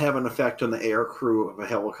going to have an effect on the air crew of a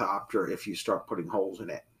helicopter if you start putting holes in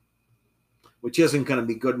it, which isn't going to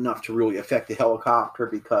be good enough to really affect the helicopter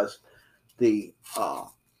because the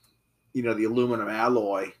the aluminum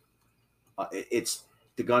alloy,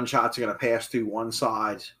 the gunshots are going to pass through one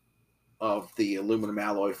side of the aluminum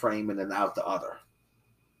alloy frame and then out the other.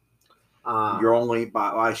 You're only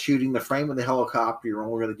by shooting the frame of the helicopter, you're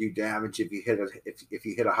only going to do damage if you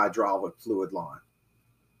hit a hydraulic fluid line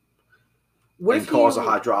and cause a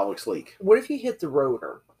hydraulics leak. What if you hit the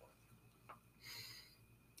rotor?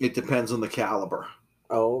 It depends on the caliber.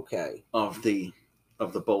 Oh, okay. Of the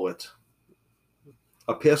bullet.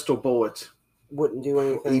 A pistol bullet wouldn't do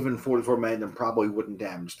anything. Even 44 Magnum probably wouldn't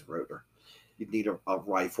damage the rotor. You'd need a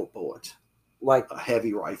rifle bullet, like a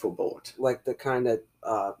heavy rifle bullet, like the kind that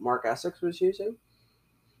Mark Essex was using.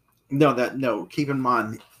 No. Keep in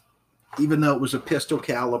mind, even though it was a pistol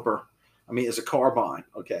caliber, I mean, it's a carbine.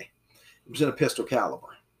 Okay, it was in a pistol caliber.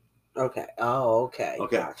 Okay. Oh, okay.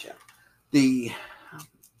 Gotcha. The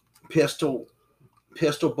pistol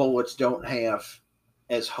bullets don't have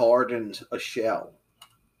as hardened a shell,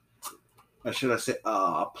 or should I say,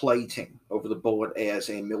 plating over the bullet as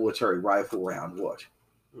a military rifle round would.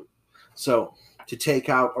 So to take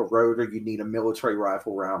out a rotor, you need a military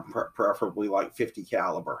rifle round, preferably like 50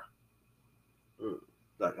 caliber,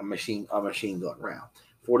 like a machine gun round.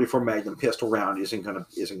 44 Magnum pistol round isn't gonna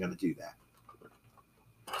do that.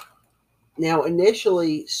 Now,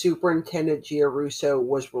 initially, Superintendent Giarrusso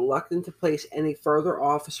was reluctant to place any further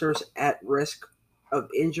officers at risk of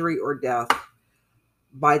injury or death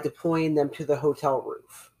by deploying them to the hotel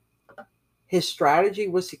roof. His strategy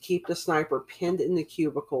was to keep the sniper pinned in the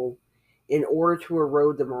cubicle in order to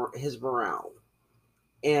erode his morale.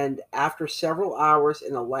 And after several hours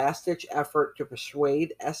in a last-ditch effort to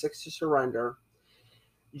persuade Essex to surrender,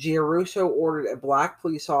 Giarrusso ordered a black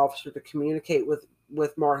police officer to communicate with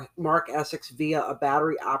Mark Essex via a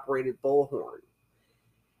battery-operated bullhorn.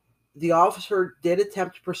 The officer did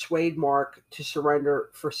attempt to persuade Mark to surrender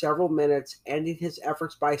for several minutes, ending his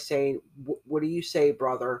efforts by saying, "What do you say,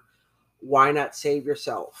 brother? Why not save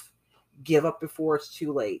yourself? Give up before it's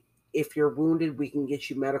too late. If you're wounded, we can get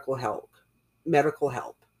you medical help.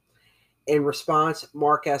 In response,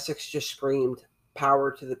 Mark Essex just screamed, "Power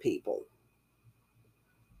to the people."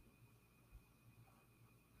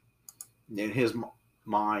 In his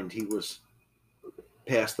mind, he was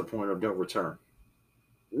past the point of no return.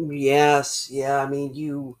 Yes, yeah. I mean,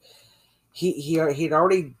 He'd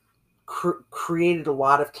already created a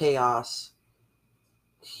lot of chaos.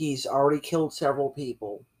 He's already killed several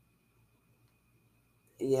people.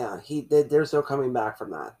 Yeah, there's no coming back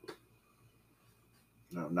from that.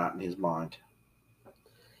 No, not in his mind.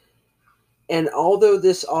 And although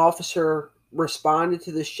this officer responded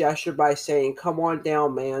to this gesture by saying, "Come on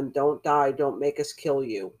down, man, don't die, don't make us kill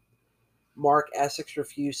you," Mark Essex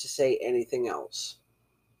refused to say anything else.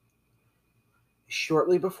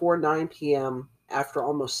 Shortly before 9 p.m., after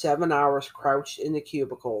almost 7 hours crouched in the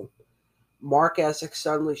cubicle, Mark Essex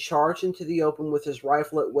suddenly charged into the open with his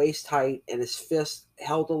rifle at waist height and his fist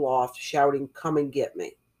held aloft, shouting, "Come and get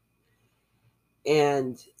me."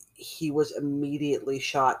 And he was immediately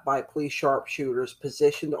shot by police sharpshooters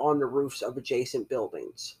positioned on the roofs of adjacent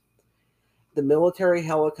buildings. The military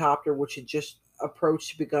helicopter, which had just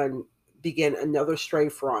approached to begin another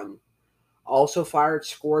strafe run, also fired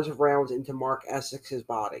scores of rounds into Mark Essex's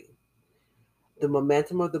body. The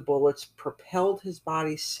momentum of the bullets propelled his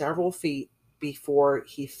body several feet before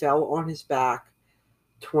he fell on his back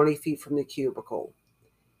 20 feet from the cubicle.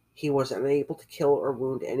 He was unable to kill or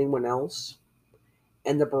wound anyone else,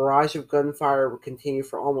 and the barrage of gunfire would continue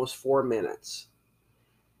for almost 4 minutes.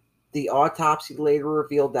 The autopsy later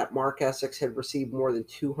revealed that Mark Essex had received more than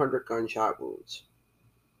 200 gunshot wounds.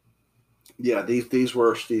 Yeah, these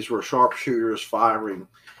were sharpshooters firing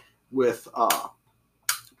with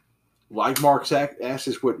like Mark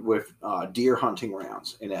Essex with deer hunting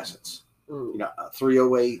rounds in essence. Mm.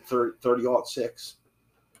 308, 30-06.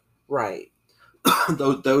 Right.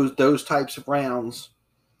 those types of rounds.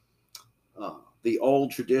 The old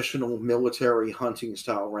traditional military hunting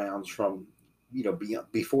style rounds from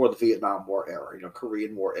before the Vietnam War era,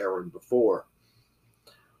 Korean War era and before.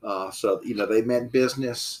 So they meant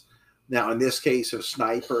business. Now in this case of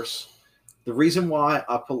snipers, the reason why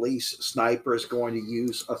a police sniper is going to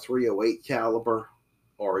use a 308 caliber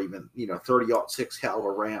or even 30-06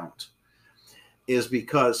 caliber round is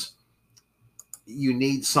because you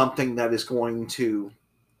need something that is going to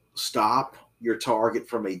stop your target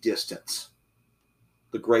from a distance.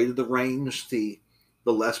 The greater the range, the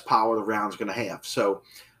less power the round is going to have. So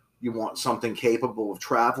you want something capable of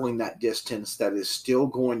traveling that distance that is still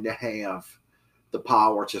going to have the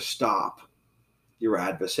power to stop your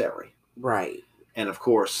adversary. Right. And of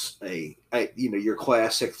course, your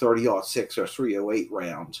classic 30-06 or 308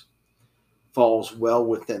 round falls well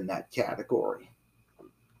within that category.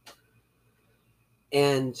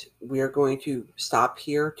 And we are going to stop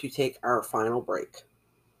here to take our final break.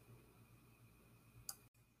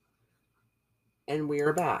 And we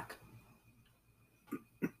are back.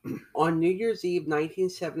 On New Year's Eve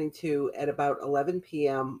 1972, at about 11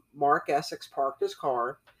 p.m., Mark Essex parked his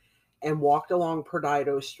car and walked along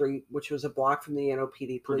Perdido Street, which was a block from the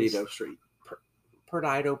NOPD police. Perdido Street.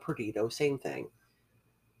 Perdido, same thing.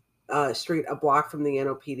 Street, a block from the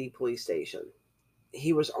NOPD police station.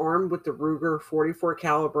 He was armed with the Ruger 44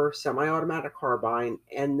 caliber semi-automatic carbine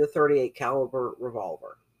and the 38 caliber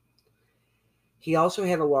revolver. He also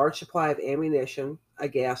had a large supply of ammunition, a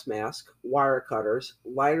gas mask, wire cutters,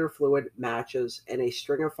 lighter fluid, matches, and a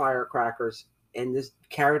string of firecrackers, and this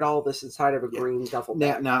carried all this inside of a green duffel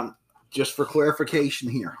bag. Now, just for clarification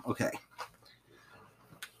here, okay.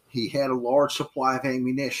 He had a large supply of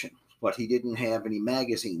ammunition, but he didn't have any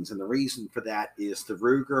magazines, and the reason for that is the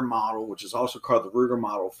Ruger model, which is also called the Ruger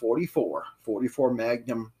Model 44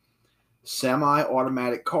 Magnum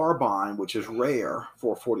semi-automatic carbine, which is rare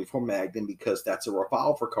for 44 Magnum because that's a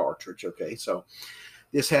revolver cartridge. Okay, so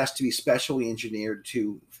this has to be specially engineered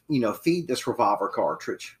to feed this revolver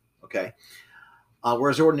cartridge. Okay,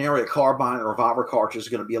 whereas ordinarily a carbine or revolver cartridge is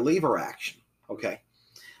going to be a lever action. Okay,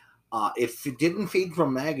 if it didn't feed from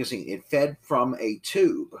a magazine, it fed from a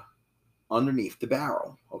tube underneath the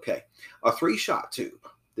barrel. Okay, a 3-shot tube.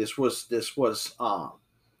 This was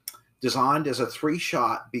designed as a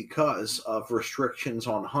 3-shot because of restrictions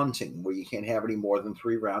on hunting, where you can't have any more than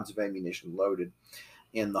 3 rounds of ammunition loaded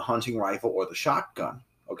in the hunting rifle or the shotgun.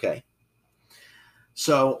 Okay,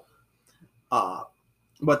 so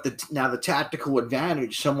but the tactical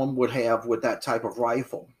advantage someone would have with that type of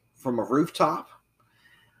rifle from a rooftop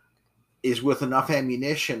is with enough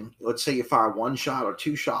ammunition. Let's say you fire 1 shot or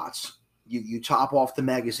 2 shots, you top off the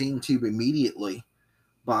magazine tube immediately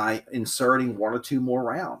by inserting 1 or 2 more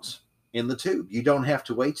rounds in the tube. You don't have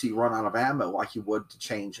to wait till you run out of ammo like you would to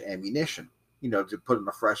change ammunition, to put in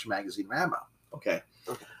a fresh magazine of ammo. Okay.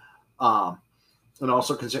 And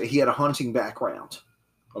also consider he had a hunting background.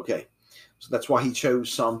 Okay. So that's why he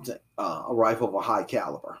chose a rifle of a high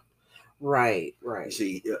caliber. Right. You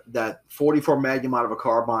see, that 44 Magnum out of a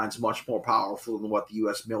carbine is much more powerful than what the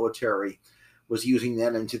U.S. military was using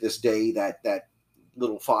then into this day that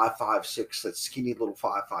little 5.56, that skinny little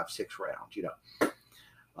 5.56 round.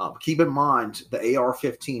 Keep in mind the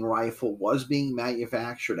AR-15 rifle was being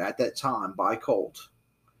manufactured at that time by Colt,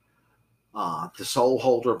 the sole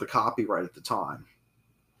holder of the copyright at the time.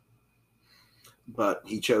 But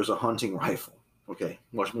he chose a hunting rifle. Okay,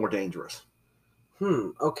 much more dangerous.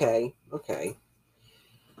 Okay.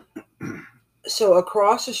 So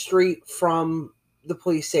across the street from the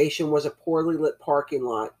police station was a poorly lit parking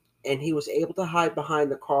lot, and he was able to hide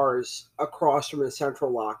behind the cars across from the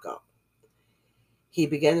central lockup. He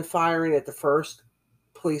began firing at the first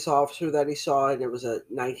police officer that he saw, and it was a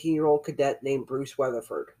 19-year-old cadet named Bruce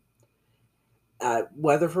Weatherford.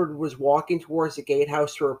 Weatherford was walking towards the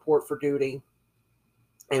gatehouse to report for duty,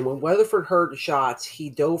 and when Weatherford heard the shots,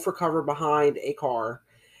 he dove for cover behind a car,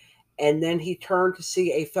 and then he turned to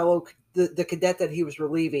see a fellow, the cadet that he was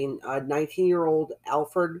relieving, 19-year-old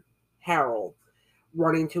Alfred Harrell,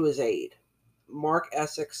 running to his aid. Mark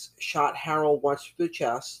Essex shot Harrell once through the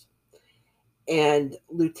chest, and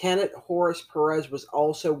Lieutenant Horace Perez was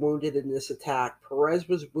also wounded in this attack. Perez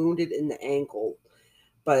was wounded in the ankle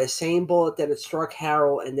by the same bullet that had struck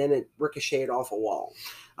Harrell, and then it ricocheted off a wall.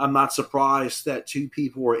 I'm not surprised that 2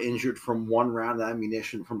 people were injured from 1 round of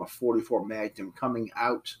ammunition from a 44 Magnum coming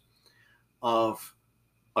out of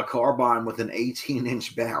a carbine with an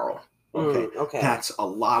 18-inch barrel. Okay. That's a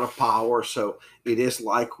lot of power, so it is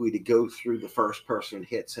likely to go through the first person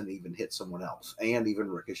hits and even hit someone else, and even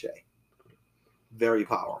ricochet. Very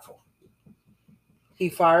powerful. He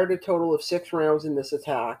fired a total of 6 rounds in this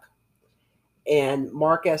attack, and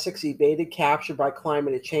Mark Essex evaded capture by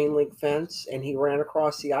climbing a chain link fence, and he ran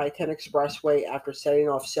across the I-10 expressway after setting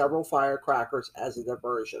off several firecrackers as a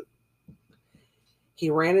diversion. He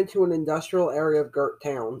ran into an industrial area of Girt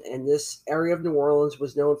Town, and this area of New Orleans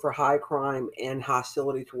was known for high crime and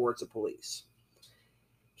hostility towards the police.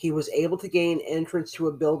 He was able to gain entrance to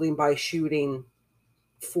a building by shooting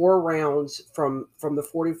 4 rounds from the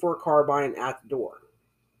 44 carbine at the door.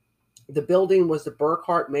 The building was the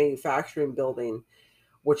Burkhart Manufacturing Building,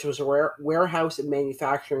 which was a warehouse and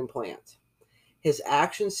manufacturing plant. His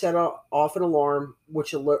actions set off an alarm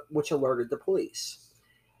which alerted the police.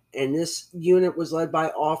 And this unit was led by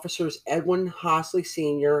officers Edwin Hosley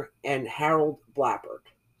Sr. and Harold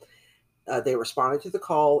Blappert. They responded to the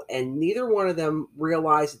call, and neither one of them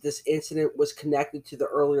realized that this incident was connected to the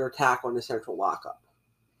earlier attack on the central lockup.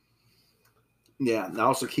 Yeah, and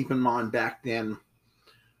also keep in mind back then,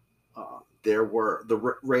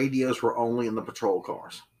 the radios were only in the patrol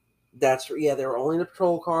cars. They were only in the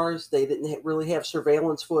patrol cars. They didn't really have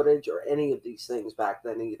surveillance footage or any of these things back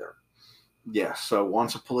then either. Yeah, so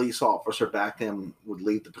once a police officer back then would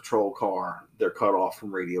leave the patrol car, they're cut off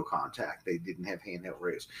from radio contact. They didn't have handheld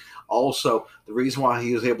radios. Also, the reason why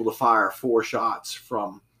he was able to fire 4 shots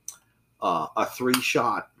from a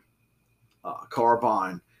 3-shot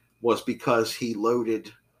carbine was because he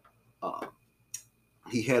loaded,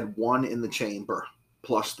 he had 1 in the chamber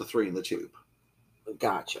plus the 3 in the tube.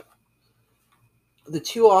 Gotcha. The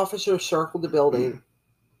 2 officers circled the building,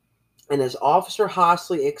 and as Officer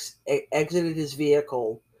Hosley exited his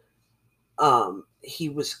vehicle, he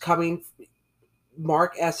was coming.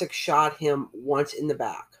 Mark Essex shot him once in the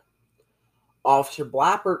back. Officer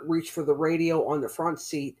Blappert reached for the radio on the front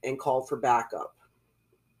seat and called for backup.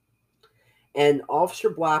 And Officer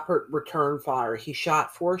Blappert returned fire. He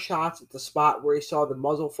shot 4 shots at the spot where he saw the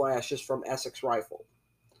muzzle flashes from Essex rifle.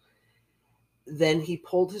 Then he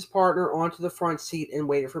pulled his partner onto the front seat and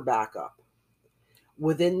waited for backup.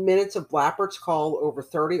 Within minutes of Blappert's call, over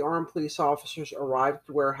 30 armed police officers arrived at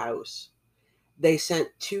the warehouse. They sent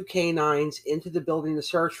 2 canines into the building to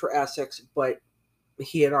search for Essex, but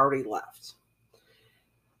he had already left.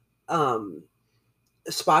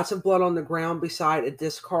 Spots of blood on the ground beside a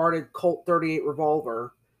discarded Colt .38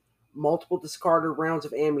 revolver, multiple discarded rounds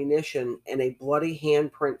of ammunition, and a bloody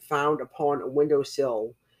handprint found upon a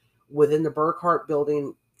windowsill within the Burkhart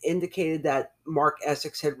building indicated that Mark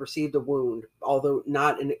Essex had received a wound, although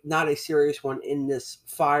not a serious one, in this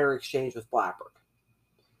fire exchange with Blappert.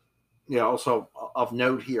 Yeah, also of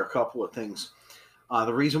note here, a couple of things.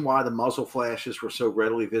 The reason why the muzzle flashes were so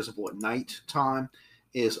readily visible at night time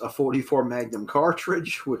is a 44 Magnum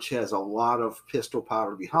cartridge, which has a lot of pistol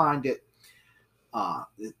powder behind it.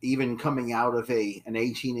 Even coming out of an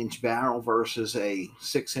 18-inch barrel versus a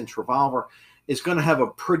 6-inch revolver, is going to have a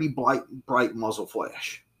pretty bright muzzle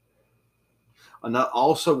flash. And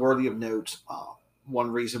also worthy of note,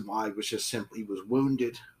 one reason why it was just simply he was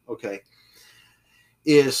wounded,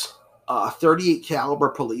 is 38 caliber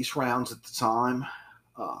police rounds at the time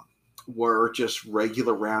were just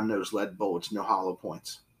regular round nose lead bullets, no hollow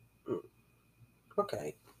points.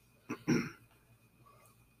 Okay.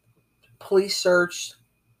 Police searched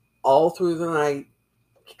all through the night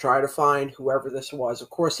to try to find whoever this was. Of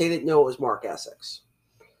course, they didn't know it was Mark Essex.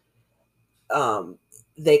 Um,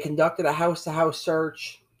 they conducted a house to house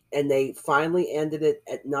search, and they finally ended it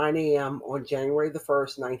at 9 a.m. on January the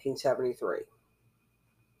 1st, 1973.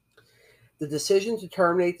 The decision to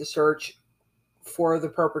terminate the search for the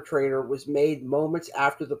perpetrator was made moments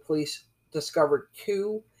after the police discovered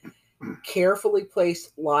two carefully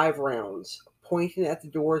placed live rounds pointing at the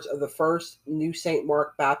doors of the First New St.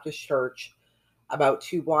 Mark Baptist Church about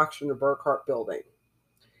 2 blocks from the Burkhart building.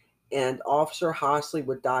 And Officer Hosley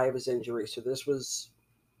would die of his injuries. So this was,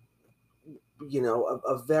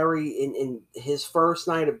 a very, in his first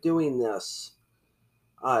night of doing this,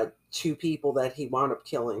 2 people that he wound up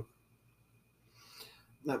killing.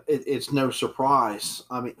 It's no surprise.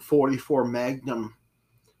 I mean, 44 Magnum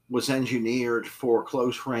was engineered for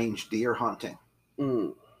close range deer hunting.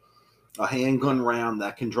 Mm. A handgun round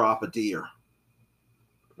that can drop a deer.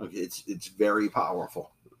 It's very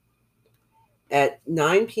powerful. At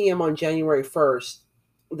 9 p.m. on January 1st,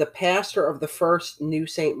 the pastor of the First New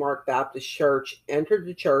St. Mark Baptist Church entered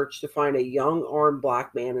the church to find a young armed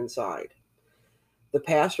black man inside. The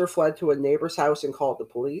pastor fled to a neighbor's house and called the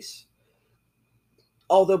police.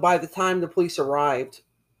 Although by the time the police arrived,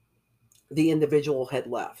 the individual had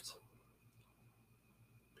left.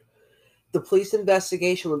 The police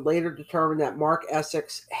investigation would later determine that Mark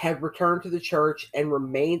Essex had returned to the church and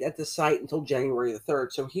remained at the site until January the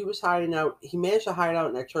 3rd. So he was hiding out. He managed to hide out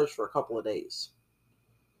in that church for a couple of days.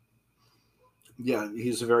 Yeah,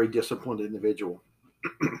 he's a very disciplined individual.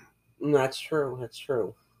 That's true. That's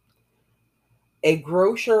true. A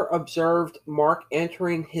grocer observed Mark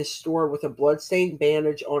entering his store with a bloodstained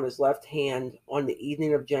bandage on his left hand on the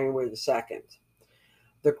evening of January the 2nd.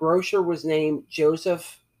 The grocer was named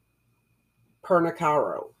Joseph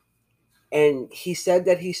Pernicaro, and he said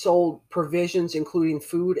that he sold provisions including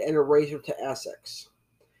food and a razor to Essex.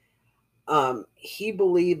 He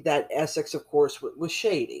believed that Essex, of course, was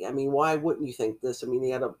shady. I mean, why wouldn't you think this? I mean, he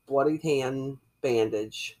had a bloodied hand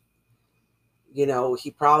bandage.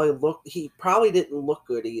 He probably didn't look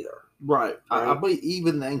good either. Right. I believe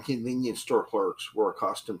even the convenience store clerks were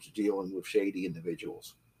accustomed to dealing with shady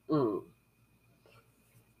individuals. Mm.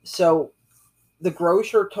 So the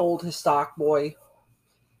grocer told his stock boy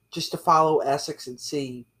just to follow Essex and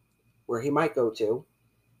see where he might go to.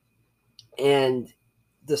 And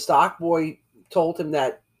the stock boy told him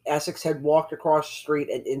that Essex had walked across the street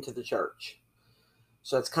and into the church.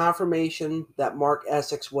 So it's confirmation that Mark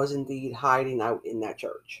Essex was indeed hiding out in that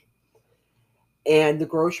church. And the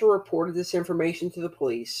grocer reported this information to the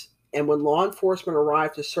police. And when law enforcement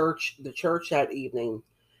arrived to search the church that evening,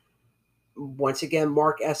 once again,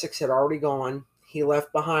 Mark Essex had already gone. He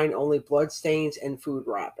left behind only bloodstains and food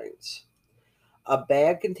wrappings. A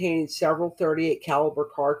bag containing several .38 caliber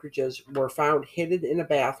cartridges were found hidden in a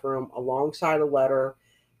bathroom alongside a letter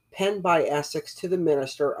penned by Essex to the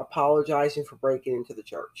minister apologizing for breaking into the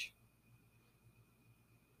church.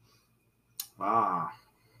 Ah.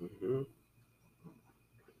 Mm-hmm.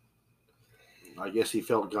 I guess he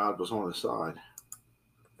felt God was on his side.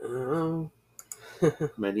 Oh.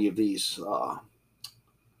 Many of these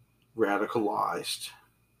radicalized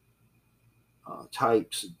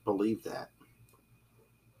types believe that.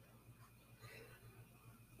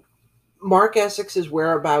 Mark Essex's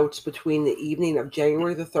whereabouts between the evening of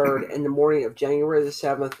January the 3rd and the morning of January the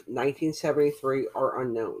 7th, 1973 are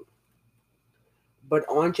unknown. But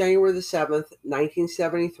on January the 7th,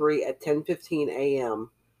 1973 at 10:15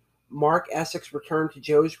 a.m., Mark Essex returned to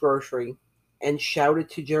Joe's Grocery and shouted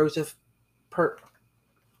to Joseph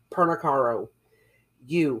Pernicaro,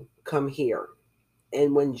 "You come here."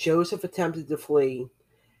 And when Joseph attempted to flee,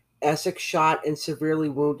 Essex shot and severely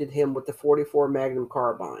wounded him with the .44 Magnum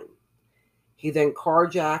carbine. He then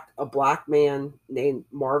carjacked a black man named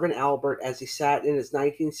Marvin Albert as he sat in his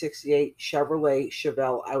 1968 Chevrolet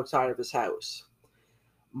Chevelle outside of his house.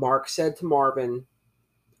 Mark said to Marvin,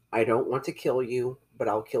 "I don't want to kill you, but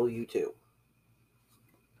I'll kill you too."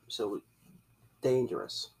 So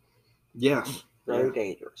dangerous. Yes. Very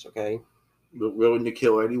dangerous, okay? But willing to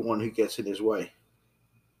kill anyone who gets in his way.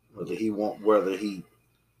 Whether he wants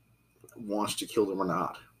to kill them or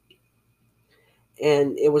not.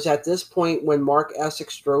 And it was at this point when Mark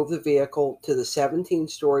Essex drove the vehicle to the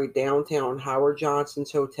 17-story downtown Howard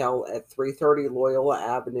Johnson's Hotel at 330 Loyola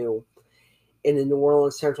Avenue in the New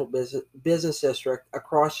Orleans Central Business District,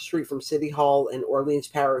 across the street from City Hall and Orleans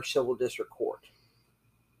Parish Civil District Court.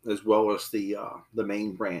 As well as the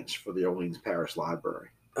main branch for the Orleans Parish Library.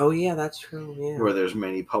 Oh yeah, that's true. Yeah. Where there's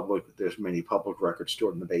many public records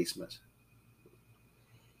stored in the basement.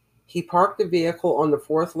 He parked the vehicle on the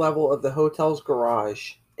fourth level of the hotel's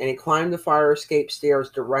garage, and he climbed the fire escape stairs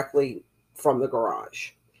directly from the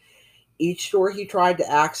garage. Each door he tried to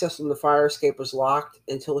access on the fire escape was locked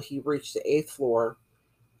until he reached the eighth floor,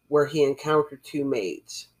 where he encountered two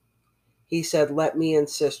maids. He said, "Let me in,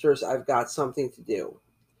 sisters, I've got something to do."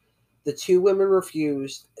 The two women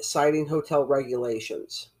refused, citing hotel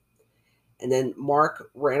regulations. And then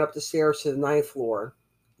Mark ran up the stairs to the ninth floor.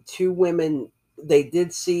 Two women, they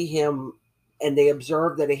did see him, and they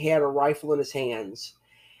observed that he had a rifle in his hands,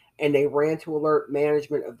 and they ran to alert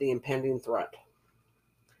management of the impending threat.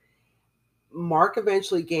 Mark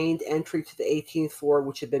eventually gained entry to the 18th floor,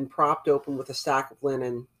 which had been propped open with a stack of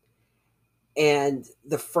linen. And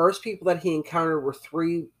the first people that he encountered were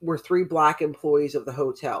three black employees of the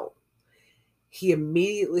hotel. He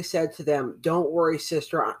immediately said to them, "Don't worry,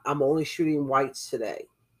 sister, I'm only shooting whites today."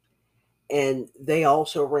 And they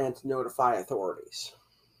also ran to notify authorities.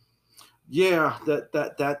 Yeah,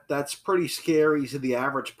 that's pretty scary to the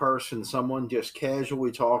average person. Someone just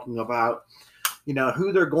casually talking about,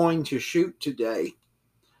 who they're going to shoot today,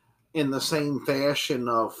 in the same fashion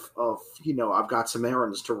of I've got some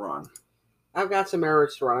errands to run. I've got some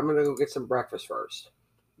errands to run. I'm going to go get some breakfast first.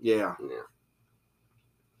 Yeah.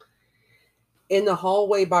 In the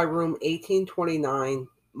hallway by room 1829,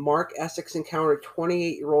 Mark Essex encountered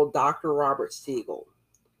 28-year-old Dr. Robert Stiegel.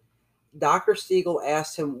 Dr. Stiegel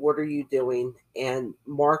asked him, "What are you doing?" And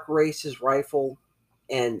Mark raised his rifle,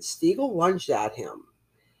 and Stiegel lunged at him.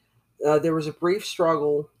 There was a brief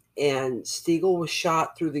struggle, and Stiegel was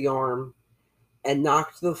shot through the arm and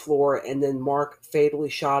knocked to the floor, and then Mark fatally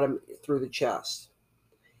shot him through the chest.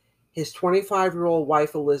 His 25-year-old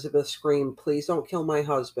wife, Elizabeth, screamed, "Please don't kill my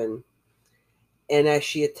husband." And as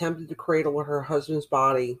she attempted to cradle her husband's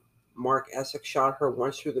body, Mark Essex shot her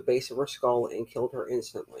once through the base of her skull and killed her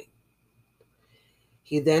instantly.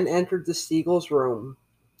 He then entered the Stiegel's room,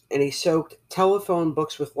 and he soaked telephone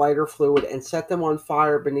books with lighter fluid and set them on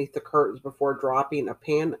fire beneath the curtains before dropping a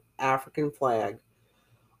Pan-African flag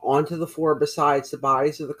onto the floor beside the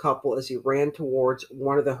bodies of the couple as he ran towards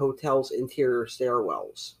one of the hotel's interior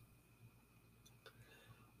stairwells.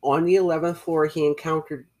 On the 11th floor,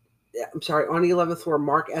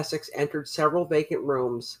 Mark Essex entered several vacant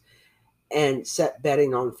rooms and set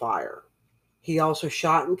bedding on fire. He also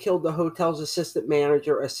shot and killed the hotel's assistant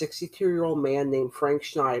manager, a 62-year-old man named Frank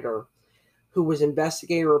Schneider, who was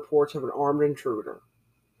investigating reports of an armed intruder.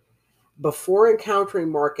 Before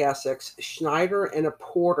encountering Mark Essex, Schneider and a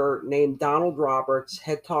porter named Donald Roberts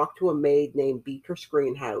had talked to a maid named Beatrice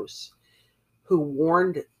Greenhouse, who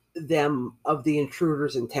warned them of the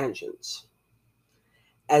intruder's intentions.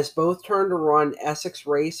 As both turned to run, Essex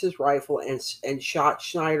raised his rifle and shot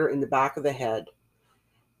Schneider in the back of the head.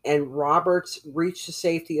 And Roberts reached the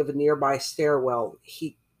safety of a nearby stairwell.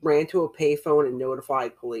 He ran to a payphone and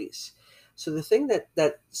notified police. So the thing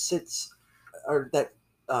that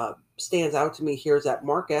stands out to me here is that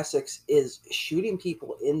Mark Essex is shooting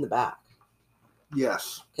people in the back.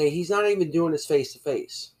 Yes. Okay, he's not even doing this face to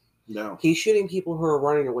face. No. He's shooting people who are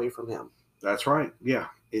running away from him. That's right. Yeah,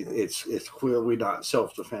 it's clearly not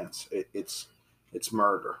self-defense. It's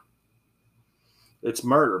murder. It's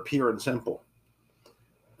murder, pure and simple.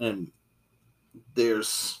 And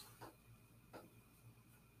there's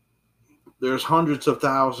hundreds of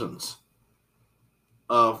thousands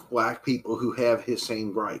of black people who have his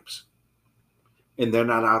same gripes, and they're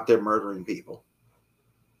not out there murdering people.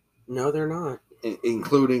 No, they're not.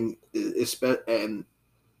 Including, and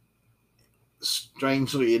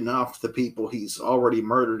strangely enough, the people he's already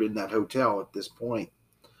murdered in that hotel at this point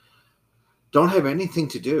don't have anything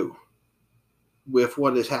to do with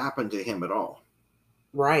what has happened to him at all.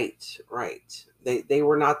 Right. They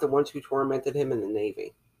were not the ones who tormented him in the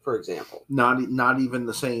Navy, for example. Not even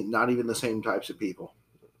the same types of people.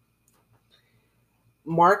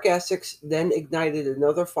 Mark Essex then ignited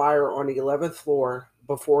another fire on the 11th floor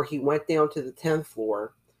before he went down to the 10th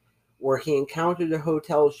floor, where he encountered the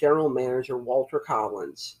hotel's general manager, Walter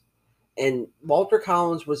Collins. And Walter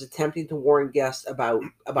Collins was attempting to warn guests about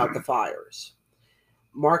the fires.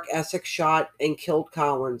 Mark Essex shot and killed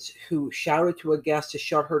Collins, who shouted to a guest to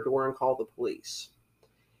shut her door and call the police.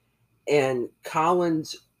 And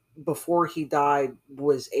Collins, before he died,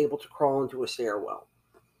 was able to crawl into a stairwell.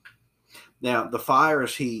 Now, the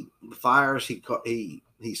fires he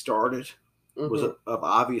started was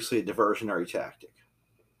obviously a diversionary tactic.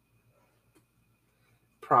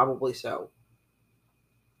 Probably so.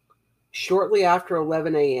 Shortly after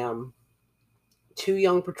 11 a.m., two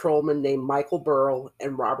young patrolmen named Michael Burrell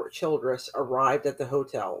and Robert Childress arrived at the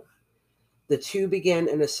hotel. The two began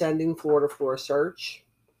an ascending floor-to-floor search.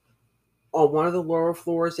 On one of the lower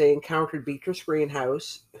floors, they encountered Beatrice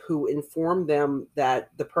Greenhouse, who informed them that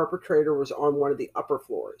the perpetrator was on one of the upper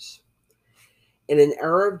floors. In an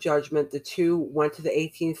error of judgment, the two went to the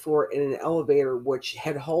 18th floor in an elevator which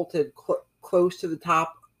had halted close to the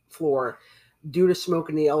top floor due to smoke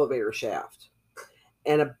in the elevator shaft.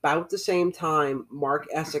 And about the same time, Mark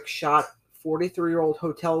Essex shot 43-year-old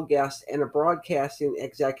hotel guest and a broadcasting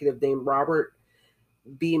executive named Robert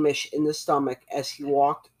Beamish in the stomach as he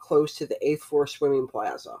walked close to the 8th floor swimming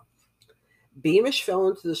plaza. Beamish fell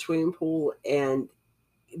into the swimming pool,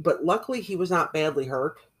 but luckily he was not badly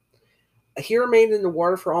hurt. He remained in the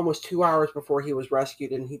water for almost 2 hours before he was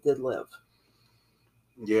rescued, and he did live.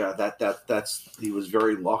 Yeah, that's he was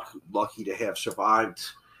very lucky to have survived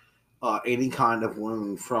any kind of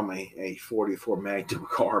wound from a 44 Magnum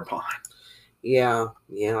carbine. Yeah,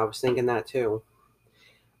 I was thinking that too.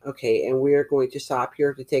 Okay, and we are going to stop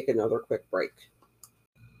here to take another quick break.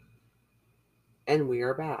 And we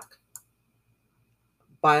are back.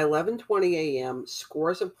 By 11:20 a.m.,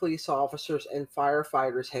 scores of police officers and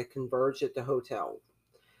firefighters had converged at the hotel.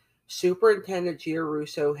 Superintendent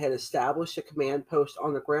Giarrusso had established a command post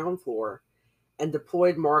on the ground floor and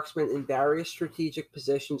deployed marksmen in various strategic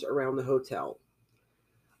positions around the hotel.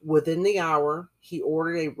 Within the hour, he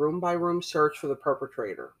ordered a room-by-room search for the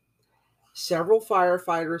perpetrator. Several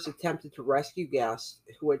firefighters attempted to rescue guests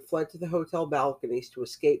who had fled to the hotel balconies to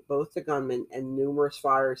escape both the gunman and numerous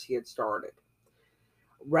fires he had started.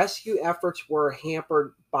 Rescue efforts were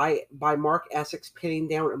hampered by Mark Essex pinning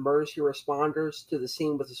down emergency responders to the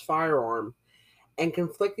scene with his firearm and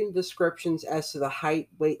conflicting descriptions as to the height,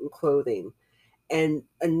 weight, and clothing. And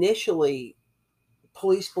initially,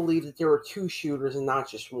 police believed that there were two shooters and not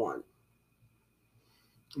just one.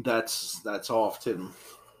 That is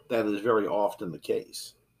very often the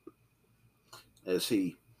case. As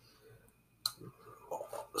he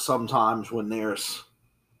sometimes when there's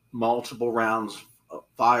multiple rounds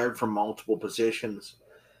fired from multiple positions,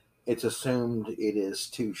 it's assumed it is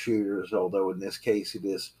two shooters, although in this case it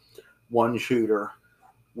is one shooter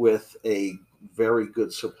with a very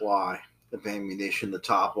good supply of ammunition to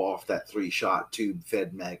top off that 3-shot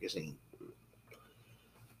tube-fed magazine.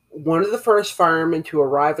 One of the first firemen to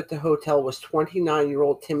arrive at the hotel was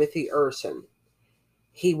 29-year-old Timothy Urson.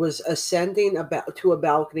 He was ascending to a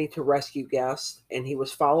balcony to rescue guests, and he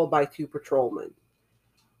was followed by two patrolmen.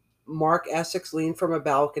 Mark Essex leaned from a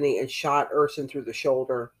balcony and shot Urson through the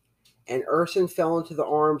shoulder, and Urson fell into the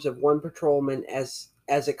arms of one patrolman as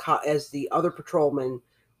the other patrolman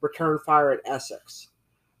returned fire at Essex.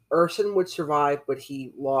 Urson would survive, but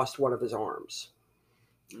he lost one of his arms.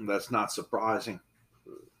 That's not surprising.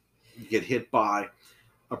 You get hit by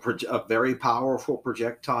a very powerful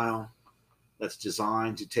projectile that's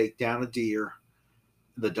designed to take down a deer.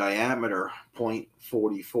 The diameter,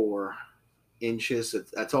 0.44 inches.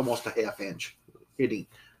 That's almost a half inch.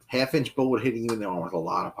 Half-inch bullet hitting you in the arm with a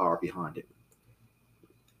lot of power behind it.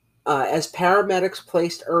 As paramedics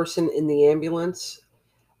placed Urson in the ambulance,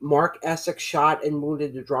 Mark Essex shot and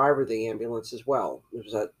wounded the driver of the ambulance as well.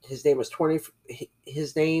 His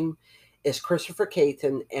name is Christopher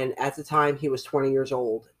Caton, and at the time he was 20 years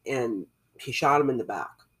old, and he shot him in the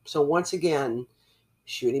back. So once again,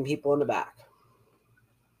 shooting people in the back.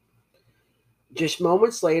 Just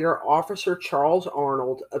moments later, Officer Charles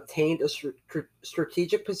Arnold obtained a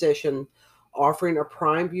strategic position offering a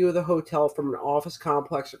prime view of the hotel from an office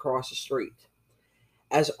complex across the street.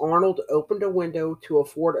 As Arnold opened a window to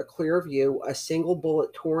afford a clear view, a single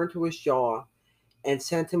bullet tore into his jaw and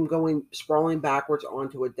sent him sprawling backwards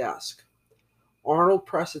onto a desk. Arnold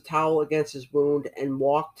pressed a towel against his wound and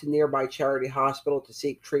walked to nearby Charity Hospital to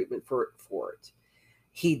seek treatment for it.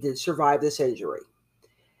 He did survive this injury.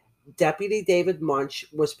 Deputy David Munch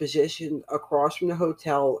was positioned across from the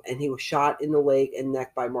hotel, and he was shot in the leg and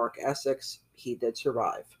neck by Mark Essex. He did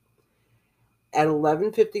survive. At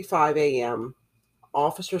 11:55 a.m.,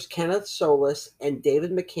 Officers Kenneth Solis and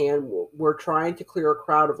David McCann were trying to clear a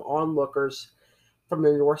crowd of onlookers from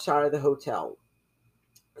the north side of the hotel.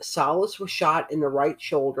 Solis was shot in the right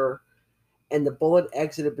shoulder, and the bullet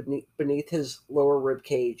exited beneath his lower rib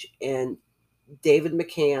cage, and David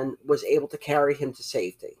McCann was able to carry him to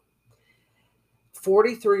safety.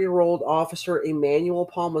 43-year-old Officer Emmanuel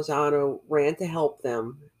Palmisano ran to help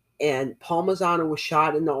them, and Palmisano was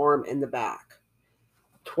shot in the arm and the back.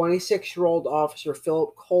 26-year-old Officer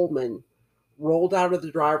Philip Coleman rolled out of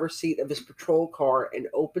the driver's seat of his patrol car and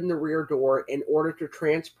opened the rear door in order to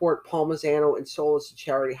transport Palmisano and Solis to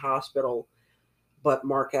Charity Hospital, but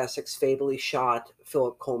Mark Essex fatally shot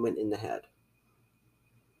Philip Coleman in the head.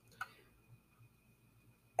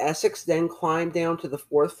 Essex then climbed down to the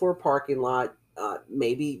 4th floor parking lot,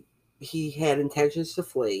 maybe he had intentions to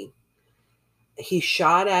flee. He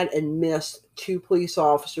shot at and missed two police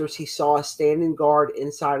officers he saw standing guard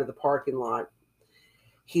inside of the parking lot.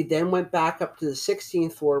 He then went back up to the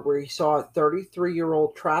 16th floor where he saw a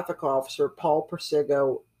 33-year-old traffic officer, Paul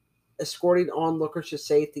Persigo, escorting onlookers to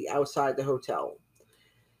safety outside the hotel.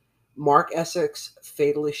 Mark Essex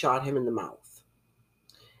fatally shot him in the mouth.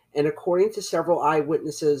 And according to several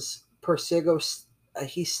eyewitnesses, Persigo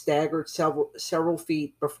he staggered several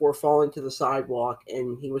feet before falling to the sidewalk,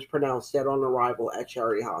 and he was pronounced dead on arrival at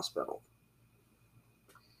Charity Hospital.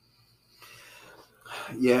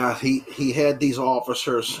 Yeah, he had these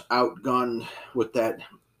officers outgunned with that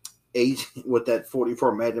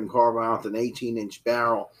 44 Magnum carbine with an 18-inch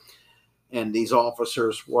barrel, and these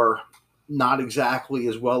officers were not exactly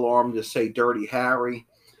as well armed as, say, Dirty Harry.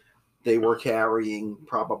 They were carrying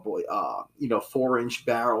probably 4-inch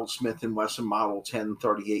barreled Smith & Wesson Model 10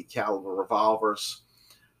 38 caliber revolvers,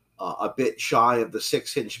 a bit shy of the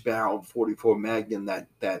 6-inch barreled 44 Magnum that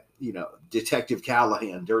Detective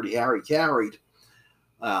Callahan, Dirty Harry, carried.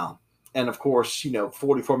 And of course,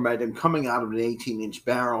 44 Magnum coming out of an 18-inch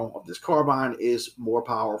barrel of this carbine is more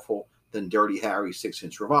powerful than Dirty Harry's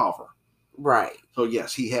 6-inch revolver. Right. So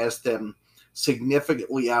yes, he has them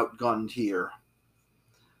significantly outgunned here.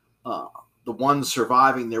 The ones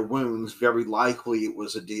surviving their wounds, very likely it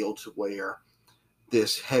was a deal to where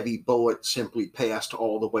this heavy bullet simply passed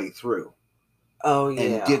all the way through. Oh, yeah.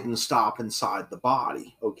 And didn't stop inside the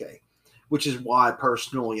body. Okay. Which is why,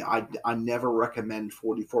 personally, I never recommend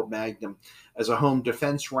 44 Magnum as a home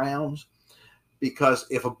defense round, because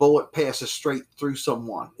if a bullet passes straight through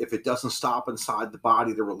someone, if it doesn't stop inside the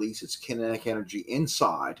body to release its kinetic energy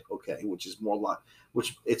inside, okay, which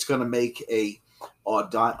it's going to make a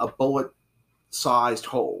bullet-sized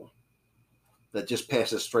hole that just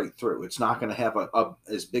passes straight through. It's not going to have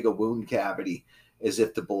as big a wound cavity as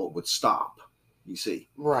if the bullet would stop, you see.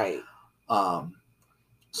 Right.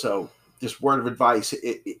 So just word of advice,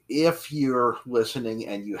 if you're listening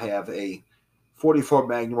and you have a 44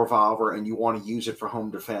 Magnum revolver and you want to use it for home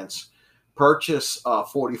defense, purchase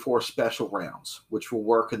 44 special rounds, which will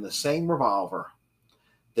work in the same revolver.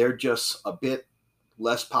 They're just a bit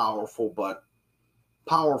less powerful, but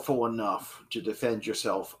powerful enough to defend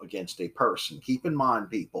yourself against a person. Keep in mind,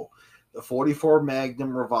 people, the 44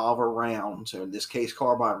 Magnum revolver round, or in this case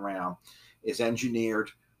carbine round, is engineered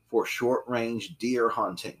for short-range deer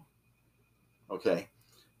hunting. Okay,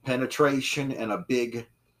 penetration and a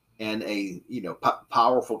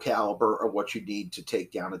powerful caliber are what you need to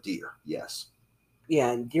take down a deer. Yes.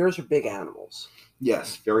 Yeah, and deers are big animals.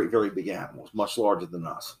 Yes, very, very big animals, much larger than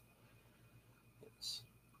us.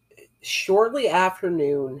 Shortly after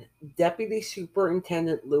noon, Deputy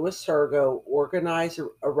Superintendent Louis Sergo organized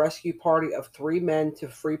a rescue party of 3 men to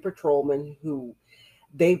free patrolmen who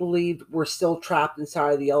they believed were still trapped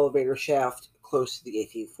inside the elevator shaft close to the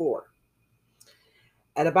 18th floor.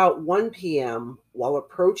 At about 1 p.m., while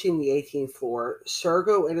approaching the 18th floor,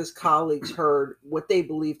 Sergo and his colleagues heard what they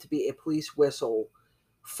believed to be a police whistle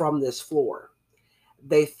from this floor.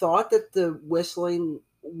 They thought that the whistling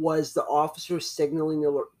was the officers signaling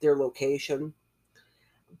their location,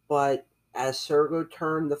 but as Sergo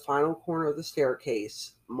turned the final corner of the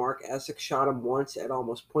staircase, Mark Essex shot him once at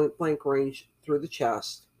almost point-blank range through the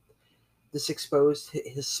chest. This exposed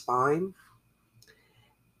his spine,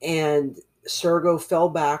 and Sergo fell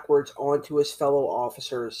backwards onto his fellow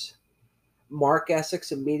officers. Mark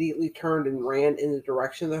Essex immediately turned and ran in the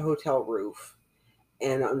direction of the hotel roof.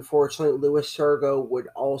 And unfortunately, Louis Sergo would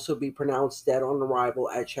also be pronounced dead on arrival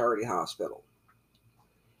at Charity Hospital.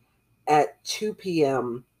 At 2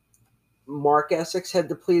 p.m., Mark Essex had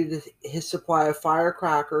depleted his supply of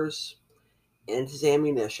firecrackers and his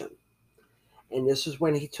ammunition. And this is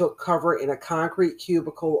when he took cover in a concrete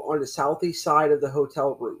cubicle on the southeast side of the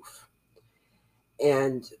hotel roof.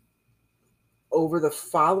 And over the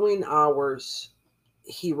following hours,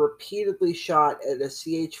 he repeatedly shot at a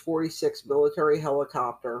CH-46 military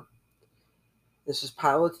helicopter. This was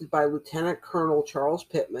piloted by Lieutenant Colonel Charles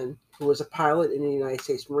Pittman, who was a pilot in the United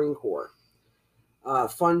States Marine Corps.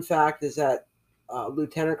 Fun fact is that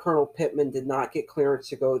Lieutenant Colonel Pittman did not get clearance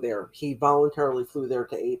to go there. He voluntarily flew there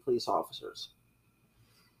to aid police officers.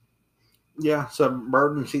 Yeah, it's an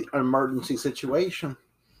emergency situation.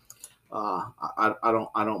 I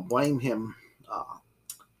don't blame him.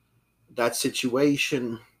 That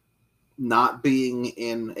situation, not being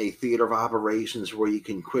in a theater of operations where you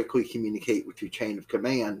can quickly communicate with your chain of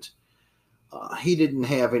command, he didn't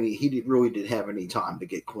have any. Really didn't have any time to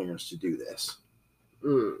get clearance to do this.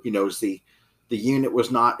 The unit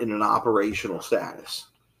was not in an operational status.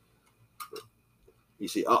 You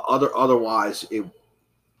see, otherwise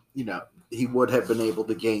he would have been able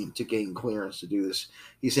to gain clearance to do this.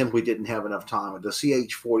 He simply didn't have enough time. With the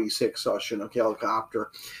CH-46 Chinook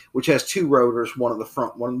helicopter, which has two rotors, one in the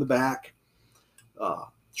front, one in the back,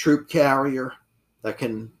 troop carrier that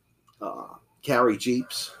can carry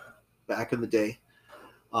jeeps back in the day,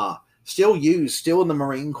 still in the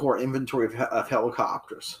Marine Corps inventory of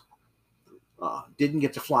helicopters. Didn't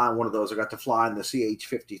get to fly in one of those. I got to fly in the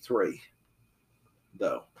CH-53,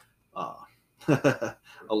 though. A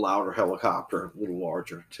louder helicopter, a little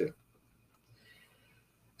larger too.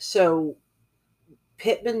 So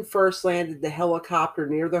Pittman first landed the helicopter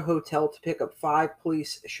near the hotel to pick up 5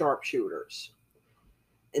 police sharpshooters.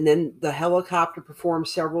 And then the helicopter performed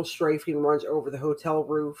several strafing runs over the hotel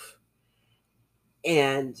roof.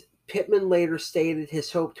 And Pittman later stated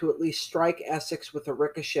his hope to at least strike Essex with a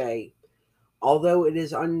ricochet, although it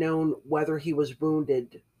is unknown whether he was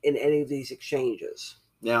wounded in any of these exchanges.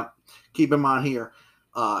 Now, keep in mind here,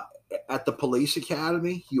 at the police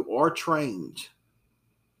academy, you are trained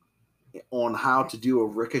on how to do a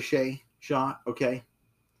ricochet shot, okay?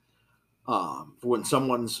 When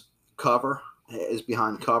someone's cover is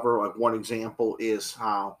behind cover, like one example is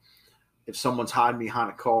how if someone's hiding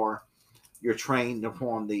behind a car, you're trained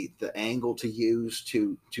upon the angle to use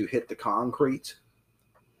to hit the concrete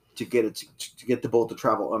to get it to get the bullet to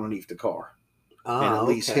travel underneath the car and at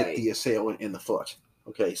least hit the assailant in the foot.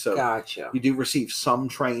 Okay, so gotcha. You do receive some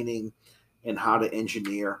training in how to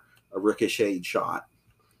engineer a ricocheted shot.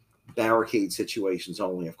 Barricade situations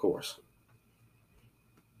only, of course.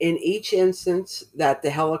 In each instance that the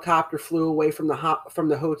helicopter flew away from the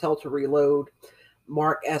hotel to reload,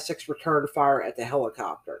 Mark Essex returned fire at the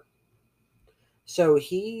helicopter. So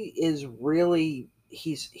he is really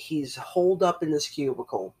he's holed up in this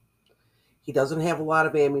cubicle. He doesn't have a lot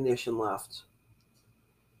of ammunition left.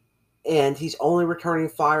 And he's only returning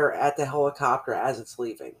fire at the helicopter as it's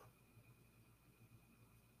leaving.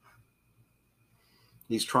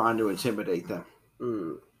 He's trying to intimidate them.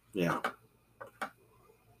 Yeah.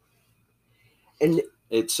 And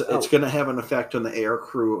it's going to have an effect on the air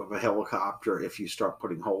crew of a helicopter if you start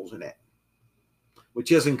putting holes in it,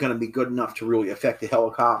 which isn't going to be good enough to really affect the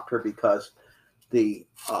helicopter because the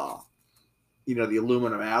the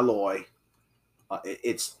aluminum alloy,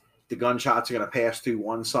 the gunshots are going to pass through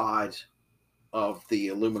one side of the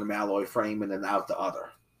aluminum alloy frame and then out the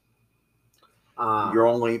other. You're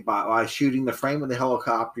only by shooting the frame of the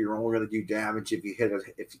helicopter, you're only going to do damage if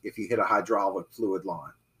you hit a hydraulic fluid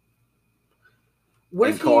line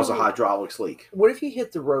and cause a hydraulics leak. What if you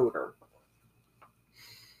hit the rotor?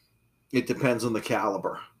 It depends on the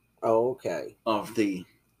caliber. Oh, okay. Of the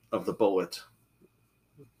bullet.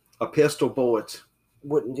 A pistol bullet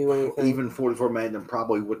wouldn't do anything. Even 44 Magnum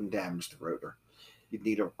probably wouldn't damage the rotor. You'd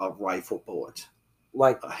need a rifle bullet,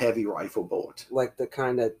 like a heavy rifle bullet, like the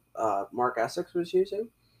kind that Mark Essex was using.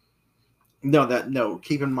 No.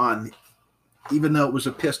 Keep in mind, even though it was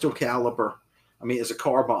a pistol caliber, it's a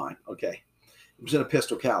carbine. Okay, it was in a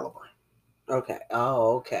pistol caliber. Okay.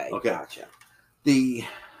 Oh, okay. Gotcha. The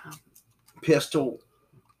pistol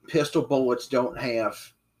bullets don't have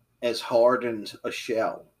as hardened a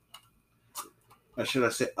shell, or should I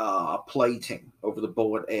say, plating over the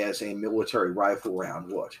bullet as a military rifle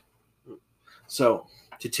round would. So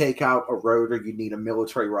to take out a rotor, you need a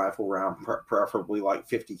military rifle round, preferably like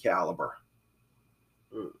 50 caliber,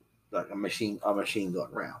 like a machine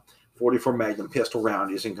gun round. 44 Magnum pistol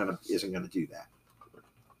round isn't gonna do that.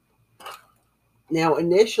 Now,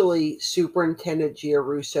 initially, Superintendent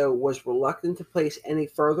Giarrusso was reluctant to place any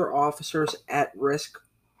further officers at risk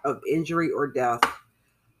of injury or death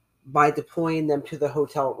by deploying them to the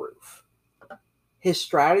hotel roof. His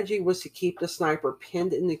strategy was to keep the sniper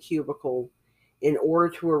pinned in the cubicle in order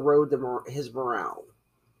to erode his morale.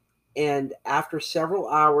 And after several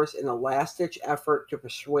hours in a last-ditch effort to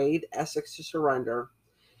persuade Essex to surrender,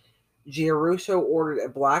 Giarrusso ordered a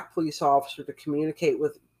black police officer to communicate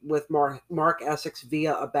with Mark Essex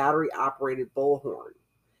via a battery-operated bullhorn.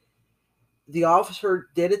 The officer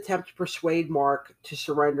did attempt to persuade Mark to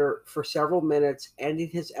surrender for several minutes, ending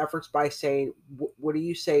his efforts by saying, "What do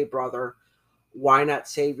you say, brother? Why not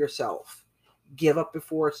save yourself? Give up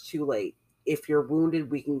before it's too late. If you're wounded,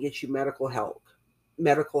 we can get you medical help."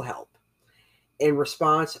 In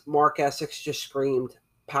response, Mark Essex just screamed,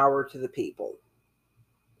 "Power to the people."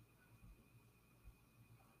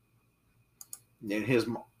 In his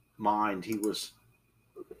mind, he was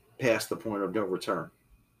past the point of no return.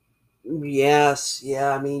 Yes,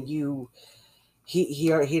 yeah.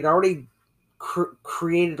 He'd already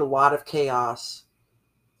created a lot of chaos.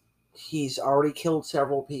 He's already killed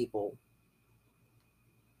several people.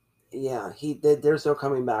 Yeah, there's no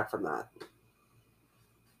coming back from that.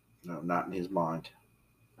 No, not in his mind.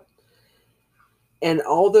 And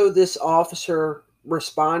although this officer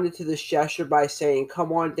responded to this gesture by saying,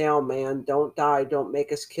 "Come on down, man, don't die, don't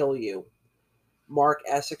make us kill you," Mark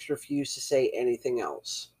Essex refused to say anything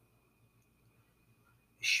else.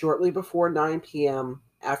 Shortly before 9 p.m.,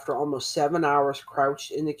 after almost 7 hours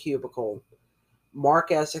crouched in the cubicle,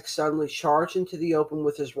 Mark Essex suddenly charged into the open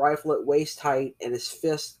with his rifle at waist height and his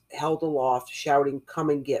fist held aloft, shouting,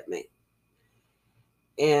 "Come and get me."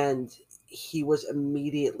 And he was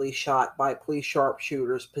immediately shot by police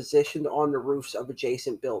sharpshooters positioned on the roofs of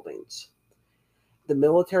adjacent buildings. The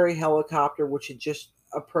military helicopter, which had just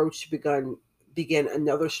approached to begin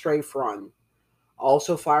another strafe run,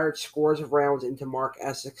 also fired scores of rounds into Mark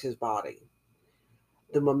Essex's body.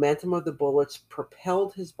 The momentum of the bullets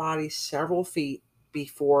propelled his body several feet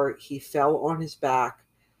before he fell on his back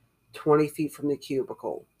 20 feet from the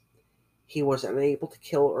cubicle. He was unable to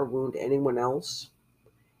kill or wound anyone else,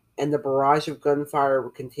 and the barrage of gunfire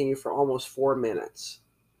would continue for almost 4 minutes.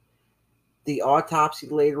 The autopsy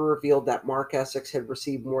later revealed that Mark Essex had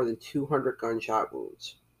received more than 200 gunshot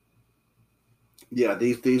wounds. Yeah,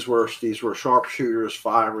 these were sharpshooters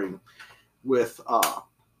firing with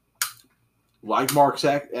like Mark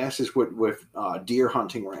Essex with deer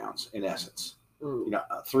hunting rounds in essence. Mm.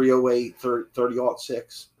 308,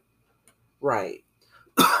 30-06. Right.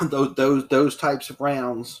 those types of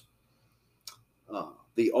rounds,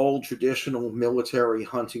 the old traditional military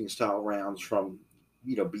hunting style rounds from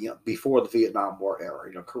before the Vietnam War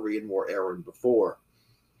era, Korean War era and before.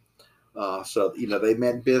 So they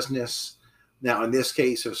meant business. Now in this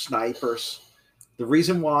case of snipers, the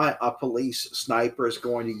reason why a police sniper is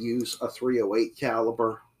going to use a 308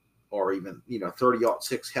 caliber or even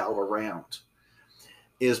 30-06 caliber round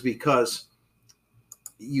is because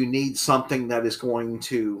you need something that is going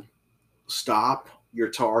to stop your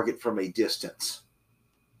target from a distance.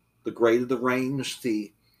 The greater the range,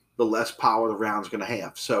 the less power the round is going to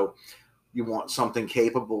have. So you want something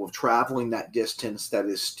capable of traveling that distance that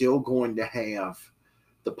is still going to have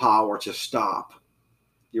the power to stop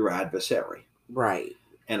your adversary. Right.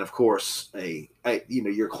 And of course,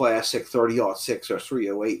 your classic 30-06 or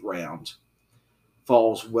 308 round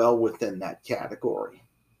falls well within that category.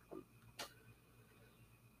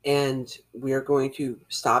 And we are going to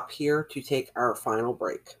stop here to take our final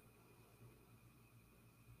break.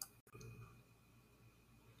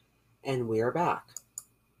 And we are back.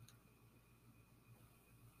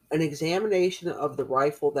 An examination of the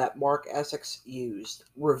rifle that Mark Essex used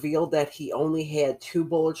revealed that he only had 2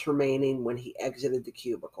 bullets remaining when he exited the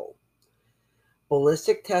cubicle.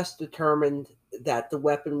 Ballistic tests determined that the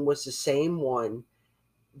weapon was the same one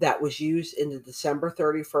that was used in the December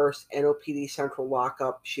 31st NOPD Central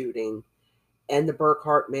lockup shooting and the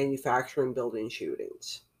Burkhart Manufacturing Building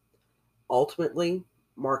shootings. Ultimately,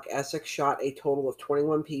 Mark Essex shot a total of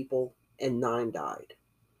 21 people and 9 died.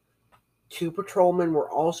 2 patrolmen were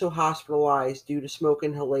also hospitalized due to smoke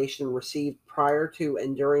inhalation received prior to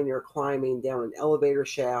and during their climbing down an elevator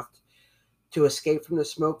shaft to escape from the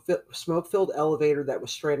smoke-filled elevator that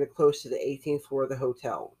was stranded close to the 18th floor of the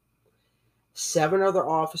hotel. 7 other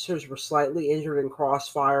officers were slightly injured in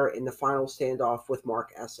crossfire in the final standoff with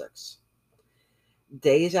Mark Essex.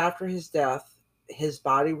 Days after his death, his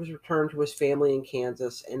body was returned to his family in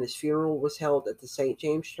Kansas, and his funeral was held at the St.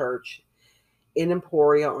 James Church in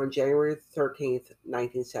Emporia on January 13th,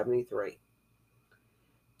 1973.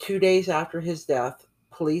 2 days after his death,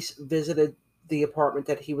 police visited the apartment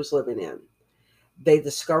that he was living in. They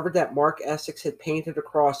discovered that Mark Essex had painted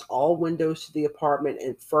across all windows to the apartment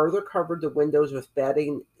and further covered the windows with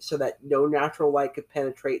bedding so that no natural light could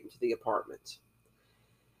penetrate into the apartment.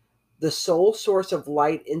 The sole source of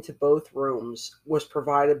light into both rooms was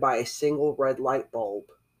provided by a single red light bulb,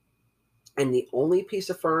 and the only piece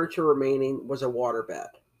of furniture remaining was a waterbed.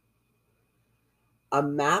 A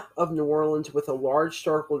map of New Orleans with a large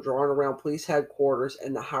circle drawn around police headquarters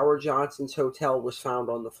and the Howard Johnson's Hotel was found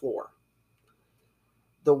on the floor.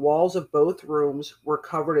 The walls of both rooms were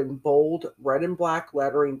covered in bold red and black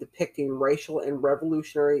lettering depicting racial and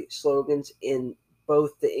revolutionary slogans in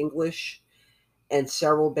both the English and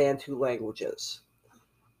several Bantu languages.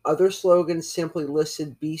 Other slogans simply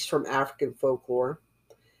listed beasts from African folklore.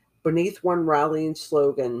 Beneath one rallying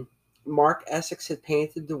slogan, Mark Essex had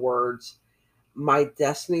painted the words, "My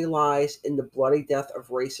destiny lies in the bloody death of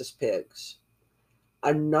racist pigs."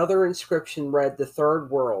 Another inscription read, "The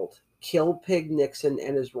Third World, kill Pig Nixon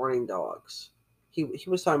and his running dogs." He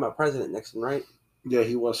was talking about President Nixon, right? Yeah,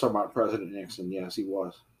 he was talking about President Nixon. Yes, he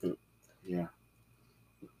was. Yeah.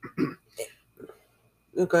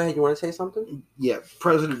 Go ahead. You want to say something? Yeah,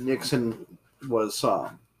 President Nixon was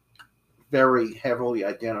very heavily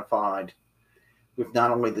identified with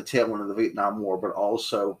not only the tail end of the Vietnam War, but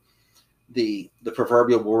also the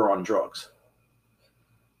proverbial war on drugs.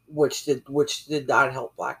 Which did not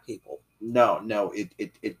help black people. No,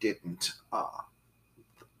 it didn't.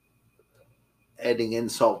 Adding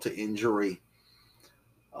insult to injury,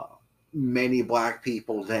 many black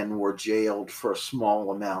people then were jailed for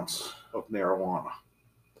small amounts of marijuana.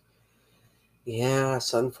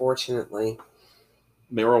 Yes, unfortunately.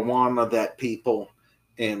 Marijuana that people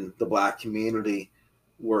in the black community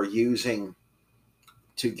were using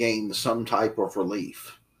to gain some type of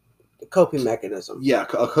relief. A coping mechanism. Yeah,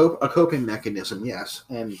 a coping mechanism, yes.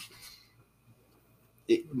 And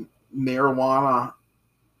marijuana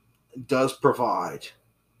does provide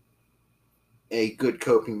a good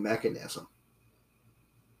coping mechanism.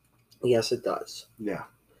 Yes, it does. Yeah.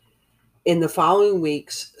 In the following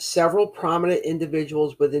weeks, several prominent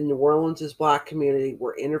individuals within New Orleans' black community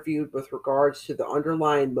were interviewed with regards to the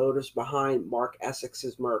underlying motives behind Mark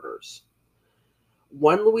Essex's murders.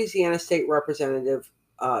 One Louisiana state representative,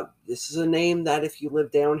 this is a name that if you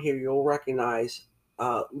live down here you'll recognize,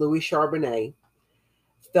 Louis Charbonnet,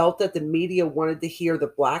 felt that the media wanted to hear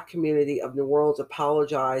the black community of New Orleans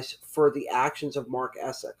apologize for the actions of Mark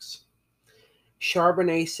Essex.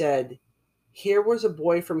 Charbonnet said, "Here was a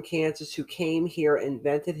boy from Kansas who came here and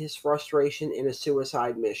vented his frustration in a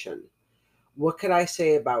suicide mission. What could I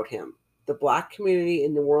say about him? The black community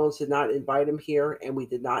in New Orleans did not invite him here, and we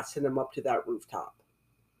did not send him up to that rooftop."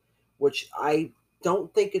 Which I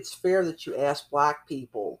don't think it's fair that you ask black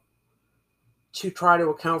people to try to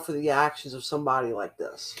account for the actions of somebody like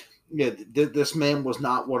this. Yeah, this man was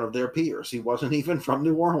not one of their peers. He wasn't even from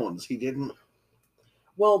New Orleans. He didn't.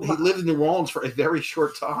 Well, he lived in New Orleans for a very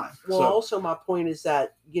short time. Well, so. Also my point is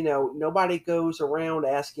that, nobody goes around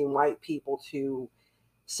asking white people to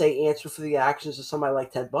say answer for the actions of somebody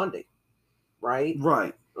like Ted Bundy, right?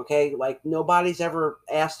 Right. Okay, like nobody's ever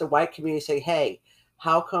asked the white community to say, "Hey,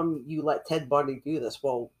 how come you let Ted Bundy do this?"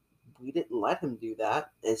 Well, we didn't let him do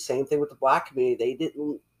that. And same thing with the black community. They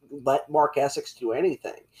didn't let Mark Essex do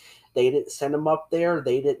anything. They didn't send him up there.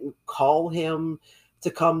 They didn't call him to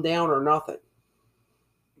come down or nothing.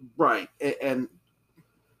 Right. And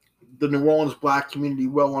the New Orleans black community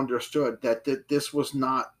well understood that this was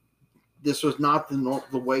not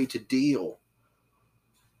the way to deal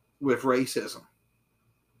with racism.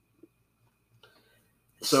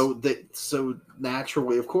 So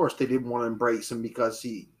naturally, of course, they didn't want to embrace him because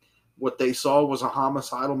what they saw was a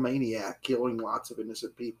homicidal maniac killing lots of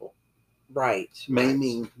innocent people. Right.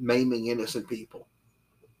 Maiming innocent people.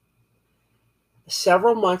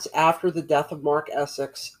 Several months after the death of Mark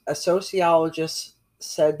Essex, a sociologist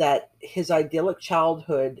said that his idyllic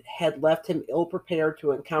childhood had left him ill-prepared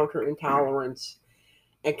to encounter intolerance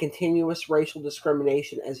and continuous racial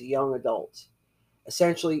discrimination as a young adult.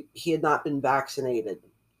 Essentially, he had not been vaccinated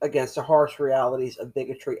against the harsh realities of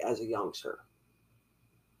bigotry as a youngster.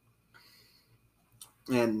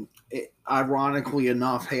 And ironically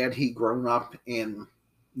enough, had he grown up in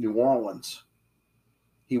New Orleans,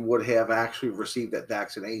 he would have actually received that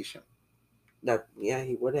vaccination.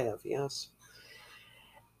 He would have, yes.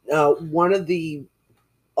 One of the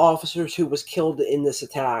officers who was killed in this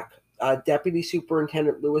attack, Deputy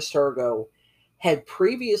Superintendent Louis Sergo, had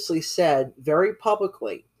previously said very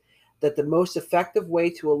publicly that the most effective way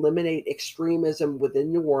to eliminate extremism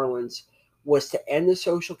within New Orleans was to end the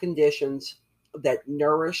social conditions that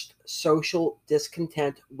nourished social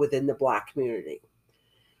discontent within the black community.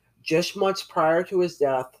 Just months prior to his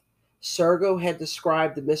death, Sergo had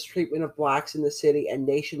described the mistreatment of blacks in the city and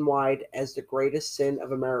nationwide as the greatest sin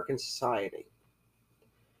of American society.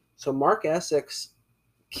 So Mark Essex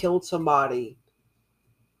killed somebody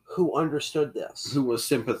who understood this. Who was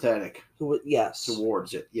sympathetic. Yes.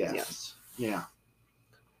 Towards it, yes. Yeah.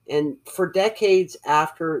 And for decades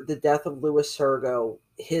after the death of Louis Sergo,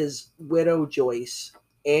 his widow Joyce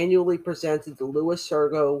annually presented the Louis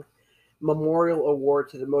Sergo Memorial Award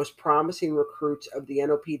to the most promising recruits of the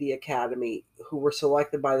NOPD Academy who were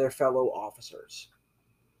selected by their fellow officers.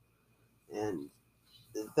 And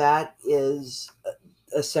that is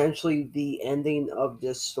essentially the ending of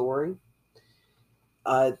this story.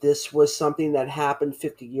 This was something that happened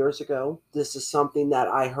 50 years ago. This is something that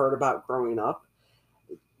I heard about growing up.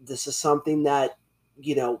 This is something that,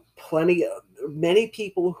 many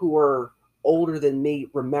people who are older than me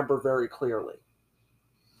remember very clearly.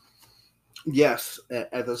 Yes,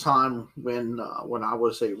 at the time when I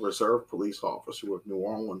was a reserve police officer with New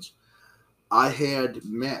Orleans, I had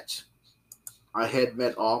met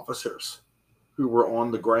officers who were on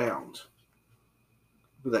the ground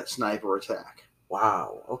for that sniper attack.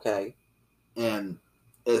 Wow. Okay. And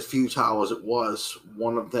as futile as it was,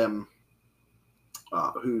 one of them,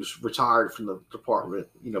 who's retired from the department,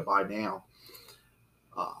 by now,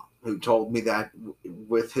 who told me that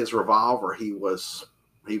with his revolver he was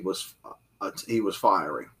he was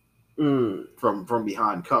firing from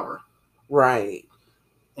behind cover. Right.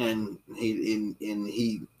 And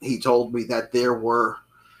he told me that there were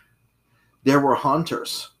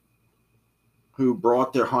hunters who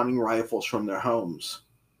brought their hunting rifles from their homes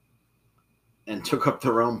and took up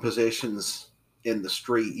their own positions in the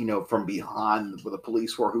street, from behind where the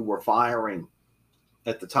police were, who were firing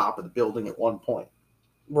at the top of the building at one point.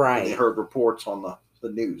 Right. And they heard reports on the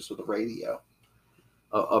news or the radio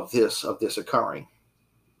of this occurring.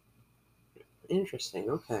 Interesting.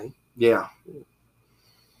 Okay. Yeah.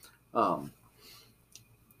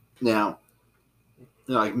 Now,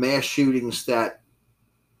 like mass shootings that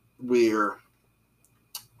we're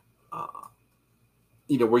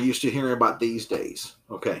we're used to hearing about these days.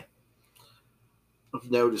 Okay. I've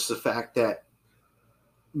noticed the fact that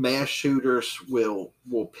mass shooters will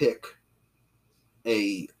pick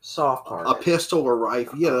a soft target, a pistol or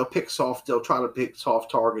rifle. Yeah, they'll try to pick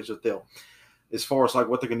soft targets that they'll, as far as like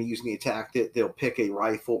what they're going to use in the attack, they'll pick a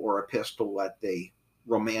rifle or a pistol that they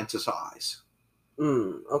romanticize.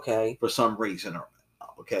 Okay. For some reason.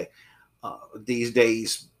 Okay. These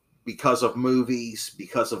days, because of movies,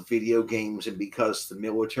 because of video games, and because the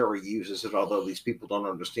military uses it, although these people don't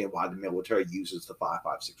understand why the military uses the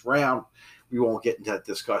 5.56 round, we won't get into that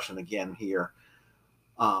discussion again here.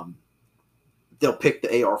 They'll pick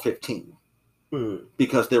the AR-15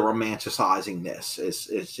 because they're romanticizing this.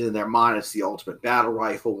 It's in their mind, it's the ultimate battle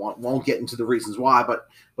rifle. Won't get into the reasons why,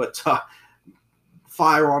 but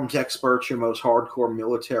firearms experts, your most hardcore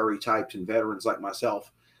military types and veterans like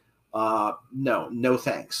myself, no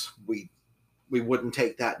thanks. We wouldn't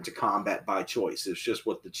take that into combat by choice. It's just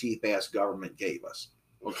what the cheap ass government gave us.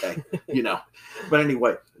 Okay. But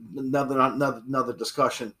anyway, another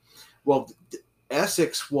discussion. Well,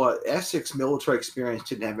 Essex military experience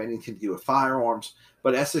didn't have anything to do with firearms,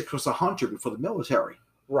 but Essex was a hunter before the military.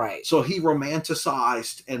 Right. So he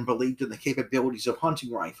romanticized and believed in the capabilities of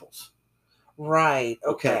hunting rifles. Right.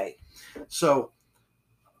 Okay. So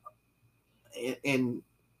in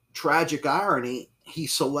tragic irony, he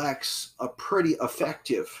selects a pretty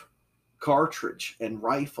effective cartridge and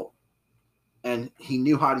rifle, and he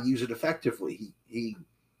knew how to use it effectively. He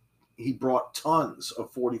brought tons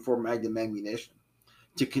of 44 Magnum ammunition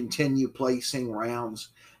to continue placing rounds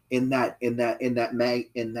in that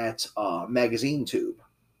magazine tube.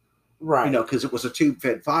 Right. Because it was a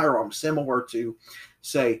tube-fed firearm, similar to,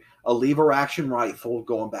 say, a lever-action rifle,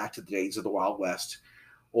 going back to the days of the Wild West,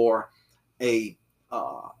 or a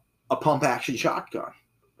pump-action shotgun.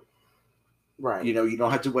 Right. You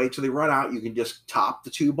don't have to wait till they run out. You can just top the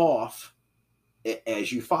tube off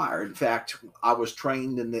as you fire. In fact, I was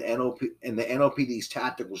trained in the NOPD's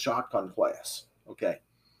tactical shotgun class. Okay.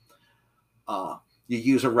 You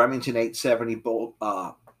use a Remington 870 bolt,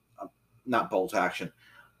 not bolt action,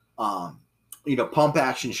 pump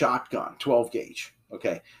action shotgun, 12 gauge.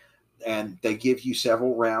 Okay. And they give you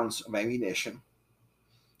several rounds of ammunition.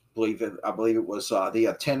 I believe it was, they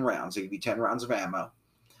have 10 rounds. They give you 10 rounds of ammo.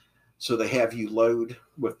 So they have you load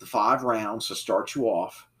with the 5 rounds to start you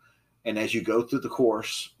off. And as you go through the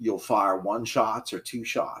course, you'll fire 1 shot or 2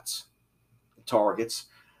 shots at targets.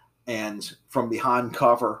 And from behind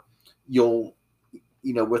cover, you'll,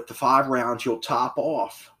 with the 5 rounds, you'll top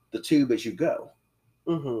off the tube as you go.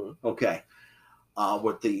 Mm-hmm. Okay.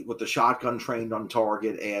 With the shotgun trained on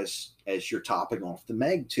target as you're topping off the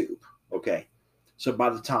mag tube. Okay. So by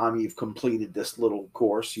the time you've completed this little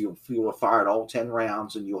course, you'll have fired all 10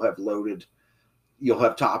 rounds, and you'll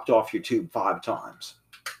have topped off your tube 5 times.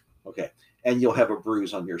 Okay. And you'll have a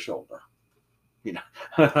bruise on your shoulder.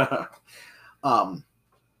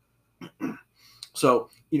 So,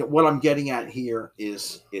 what I'm getting at here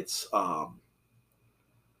is it's not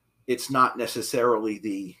necessarily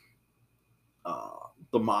the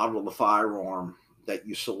model of the firearm that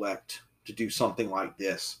you select to do something like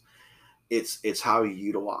this. It's how you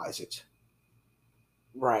utilize it.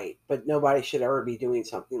 Right, but nobody should ever be doing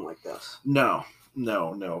something like this. No,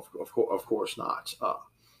 of course not.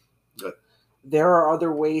 But there are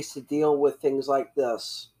other ways to deal with things like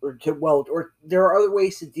this, or there are other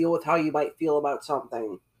ways to deal with how you might feel about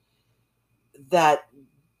something that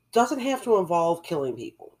doesn't have to involve killing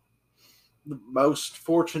people.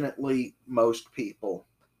 Fortunately, most people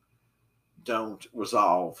don't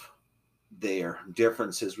resolve their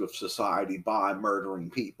differences with society by murdering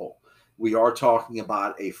people. We are talking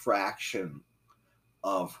about a fraction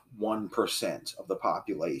of 1% of the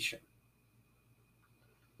population.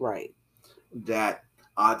 Right. That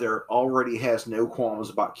either already has no qualms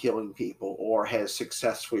about killing people or has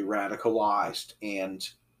successfully radicalized and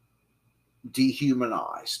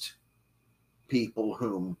dehumanized people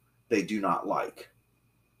whom they do not like.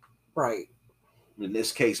 Right. In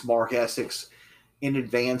this case, Mark Essex in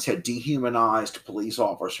advance had dehumanized police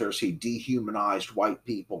officers, he dehumanized white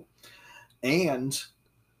people, and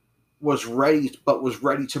was ready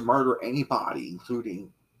to murder anybody,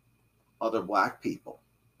 including other black people,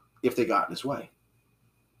 if they got in his way.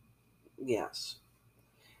 Yes.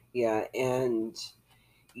 Yeah, and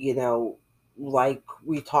you know, like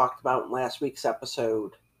we talked about in last week's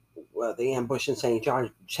episode, the ambush in St.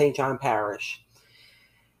 John Parish.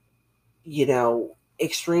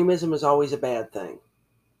 Extremism is always a bad thing.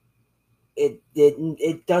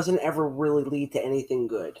 It doesn't ever really lead to anything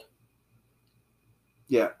good.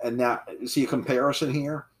 Yeah, and now see a comparison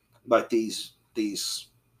here, like these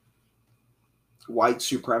white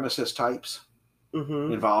supremacist types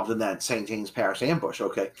Mm-hmm. involved in that St. James Parish ambush.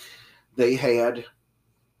 Okay, they had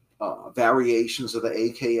variations of the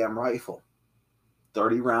AKM rifle,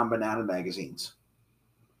 30-round banana magazines.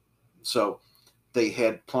 So they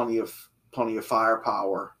had plenty of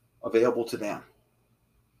firepower available to them.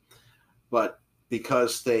 But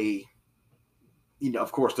because they,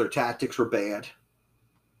 of course, their tactics were bad.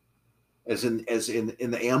 As in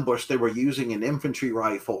the ambush, they were using an infantry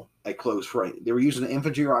rifle at close range. They were using an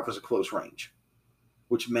infantry rifle at close range,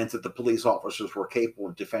 which meant that the police officers were capable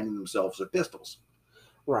of defending themselves with pistols.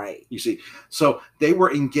 Right. You see, so they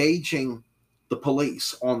were engaging the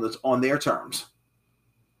police on their terms,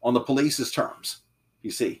 on the police's terms.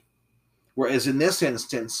 You see, whereas in this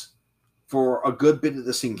instance, for a good bit of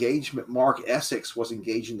this engagement, Mark Essex was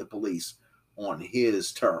engaging the police on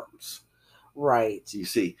his terms. Right. You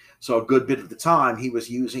see, so a good bit of the time he was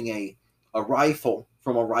using a rifle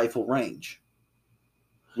from a rifle range,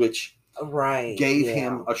 which gave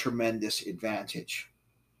him a tremendous advantage.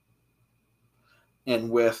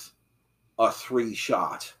 And with a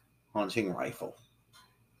 3-shot hunting rifle.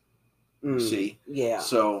 You see? Yeah.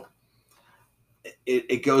 So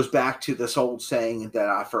it goes back to this old saying that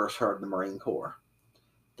I first heard in the Marine Corps,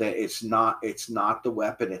 that it's not the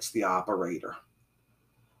weapon, it's the operator.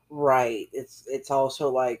 Right. It's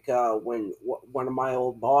also like when one of my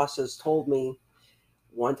old bosses told me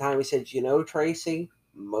one time, he said, Tracy,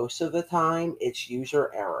 most of the time it's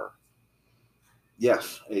user error.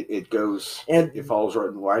 Yes, it goes, and it falls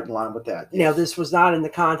right in line with that. Yes. Now, this was not in the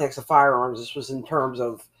context of firearms. This was in terms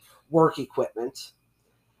of work equipment.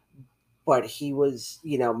 But he was,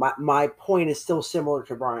 my point is still similar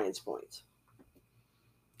to Brian's point.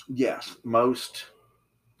 Yes, most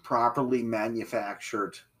properly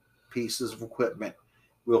manufactured pieces of equipment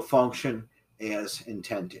will function as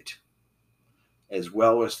intended, as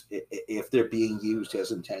well as if they're being used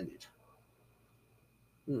as intended.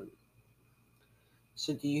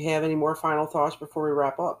 So do you have any more final thoughts before we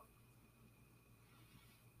wrap up?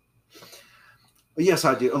 Yes,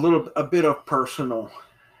 I do. A bit of personal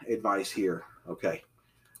advice here. Okay.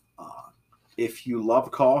 If you love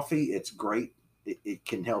coffee, it's great. It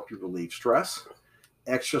can help you relieve stress.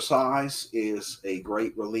 Exercise is a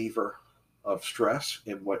great reliever of stress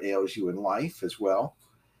and what ails you in life as well.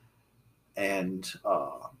 And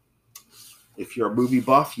if you're a movie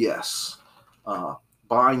buff, yes.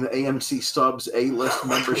 Buying the AMC Stubs A-list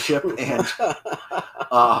membership and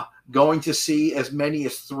going to see as many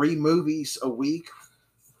as 3 movies a week,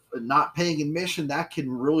 not paying admission, that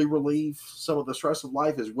can really relieve some of the stress of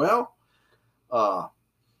life as well.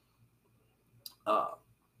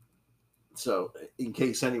 So, in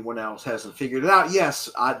case anyone else hasn't figured it out, yes,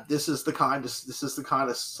 this is the kind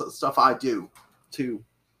of stuff I do to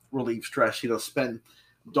relieve stress.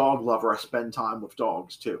 Dog lover, I spend time with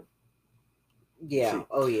dogs too. Yeah.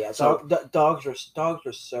 Oh yeah. So, dogs are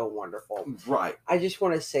so wonderful. Right. I just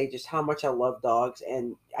want to say just how much I love dogs,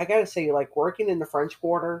 and I gotta say, like working in the French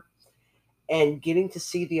Quarter and getting to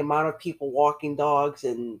see the amount of people walking dogs,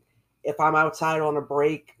 and if I'm outside on a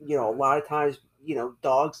break, a lot of times,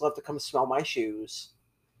 dogs love to come smell my shoes,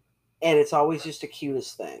 and it's always just the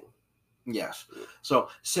cutest thing. Yes. So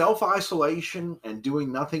self-isolation and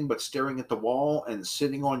doing nothing but staring at the wall and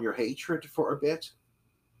sitting on your hatred for a bit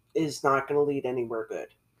is not going to lead anywhere good.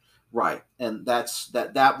 Right. And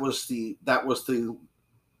that was the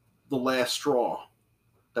last straw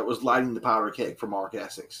that was lighting the powder keg for Mark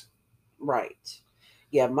Essex. Right.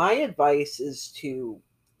 Yeah, my advice is to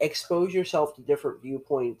expose yourself to different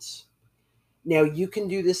viewpoints. Now, you can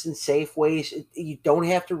do this in safe ways. You don't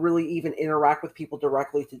have to really even interact with people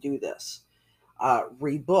directly to do this.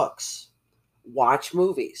 Read books, watch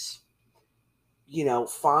movies,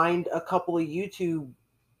 find a couple of YouTube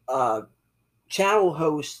channel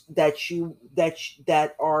hosts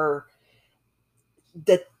that are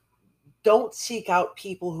that don't seek out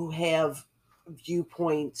people who have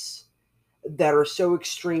viewpoints that are so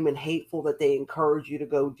extreme and hateful that they encourage you to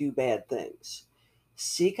go do bad things.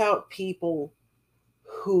 Seek out people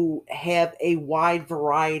who have a wide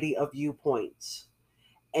variety of viewpoints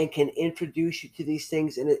and can introduce you to these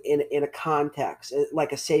things in a context,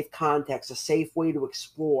 like a safe context, a safe way to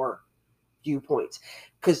explore viewpoints.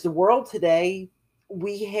 Because the world today,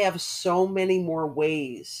 we have so many more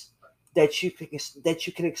ways that you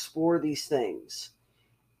can explore these things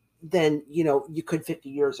than you could 50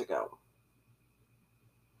 years ago.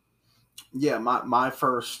 Yeah,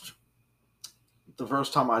 the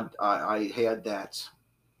first time I had that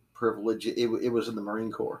privilege, it was in the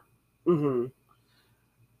Marine Corps. Mm-hmm.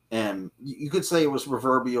 And you could say it was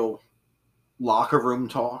proverbial locker room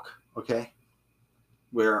talk, okay,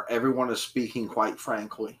 where everyone is speaking quite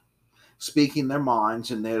frankly, speaking their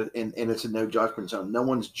minds, and it's a no judgment zone. No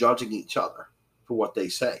one's judging each other for what they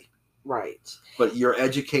say, Right. but you're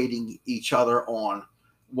educating each other on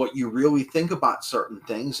what you really think about certain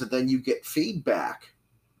things, and then you get feedback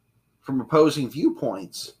from opposing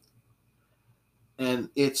viewpoints, and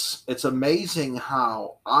it's amazing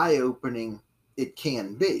how eye opening it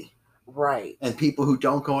can be. Right. And people who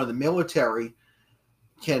don't go in the military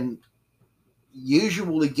can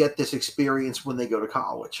usually get this experience when they go to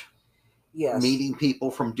college, Yes. meeting people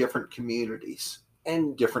from different communities,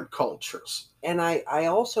 And different cultures. I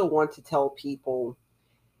also want to tell people,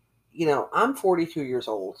 I'm 42 years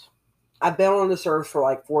old. I've been on this earth for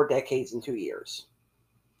like 4 decades and 2 years.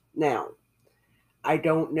 Now, I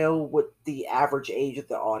don't know what the average age of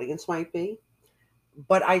the audience might be,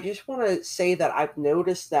 but I just want to say that I've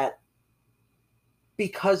noticed that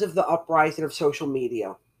because of the uprising of social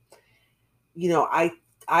media, you know, I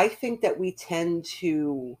I think that we tend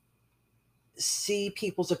to see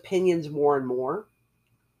people's opinions more and more,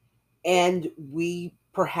 and we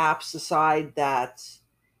perhaps decide that,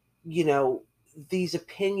 you know, these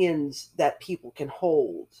opinions that people can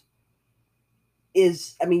hold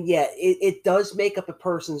is, I mean, yeah, it does make up a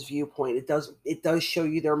person's viewpoint. It does show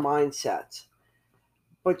you their mindset.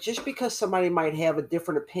 But just because somebody might have a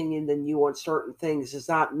different opinion than you on certain things does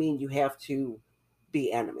not mean you have to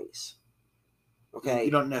be enemies. You Okay?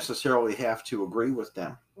 don't necessarily have to agree with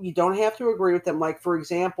them. You don't have to agree with them. Like, for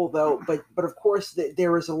example, though, but of course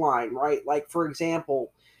there is a line, right? Like, for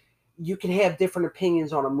example, you can have different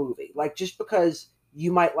opinions on a movie. Like, just because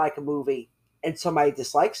you might like a movie and somebody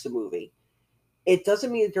dislikes the movie, it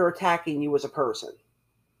doesn't mean that they're attacking you as a person.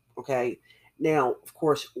 Okay? Now, of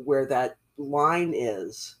course, where that line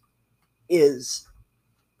is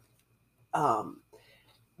um,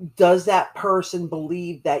 does that person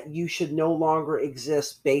believe that you should no longer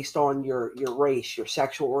exist based on your race, your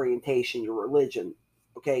sexual orientation, your religion?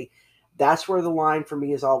 Okay, that's where the line for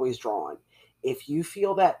me is always drawn. If you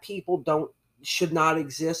feel that people don't should not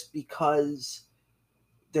exist because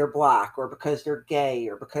they're black or because they're gay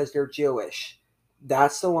or because they're Jewish,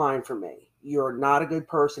 that's the line for me. You're not a good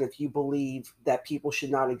person if you believe that people should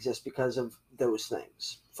not exist because of those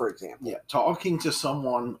things, for example. Yeah, talking to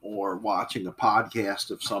someone or watching a podcast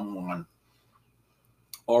of someone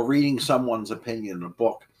or reading someone's opinion in a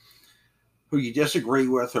book who you disagree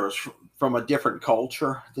with or is from a different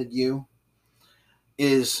culture than you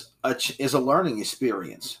is a learning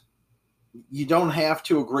experience. You don't have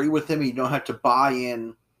to agree with them. You don't have to buy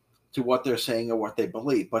in to what they're saying or what they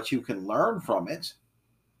believe, but you can learn from it.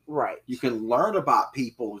 Right. You can learn about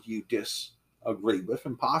people you disagree with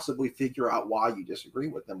and possibly figure out why you disagree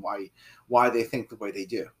with them, why they think the way they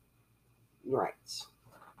do. Right.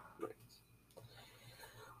 Right.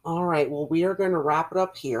 All right. Well, we are going to wrap it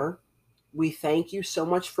up here. We thank you so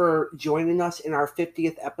much for joining us in our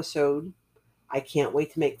 50th episode. I can't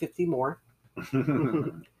wait to make 50 more.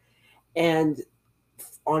 And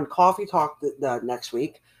on Coffee Talk the next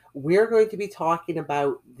week, we're going to be talking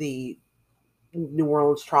about the New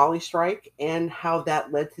Orleans trolley strike and how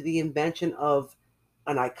that led to the invention of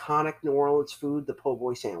an iconic New Orleans food, the po'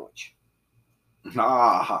 boy sandwich.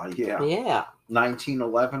 Yeah. Yeah,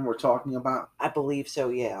 1911 we're talking about? I believe so,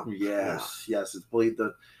 yeah. Yes. It's believed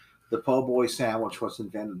the po' boy sandwich was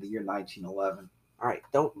invented in the year 1911. All right,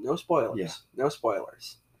 no spoilers. Yeah. No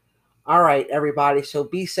spoilers. All right, everybody. So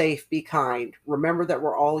be safe, be kind. Remember that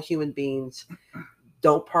we're all human beings.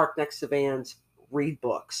 Don't park next to vans. Read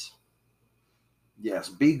books. Yes,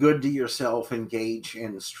 be good to yourself. Engage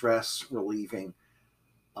in stress relieving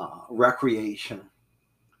recreation.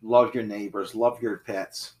 Love your neighbors. Love your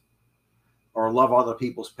pets, or love other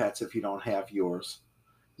people's pets if you don't have your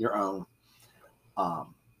own.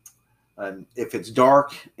 Um, And if it's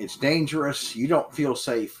dark, it's dangerous, you don't feel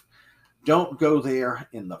safe, don't go there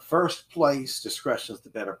in the first place. Discretion is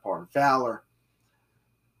the better part of valor.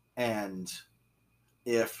 And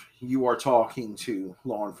if you are talking to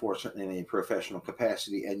law enforcement in a professional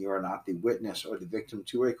capacity and you are not the witness or the victim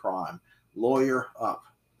to a crime, lawyer up.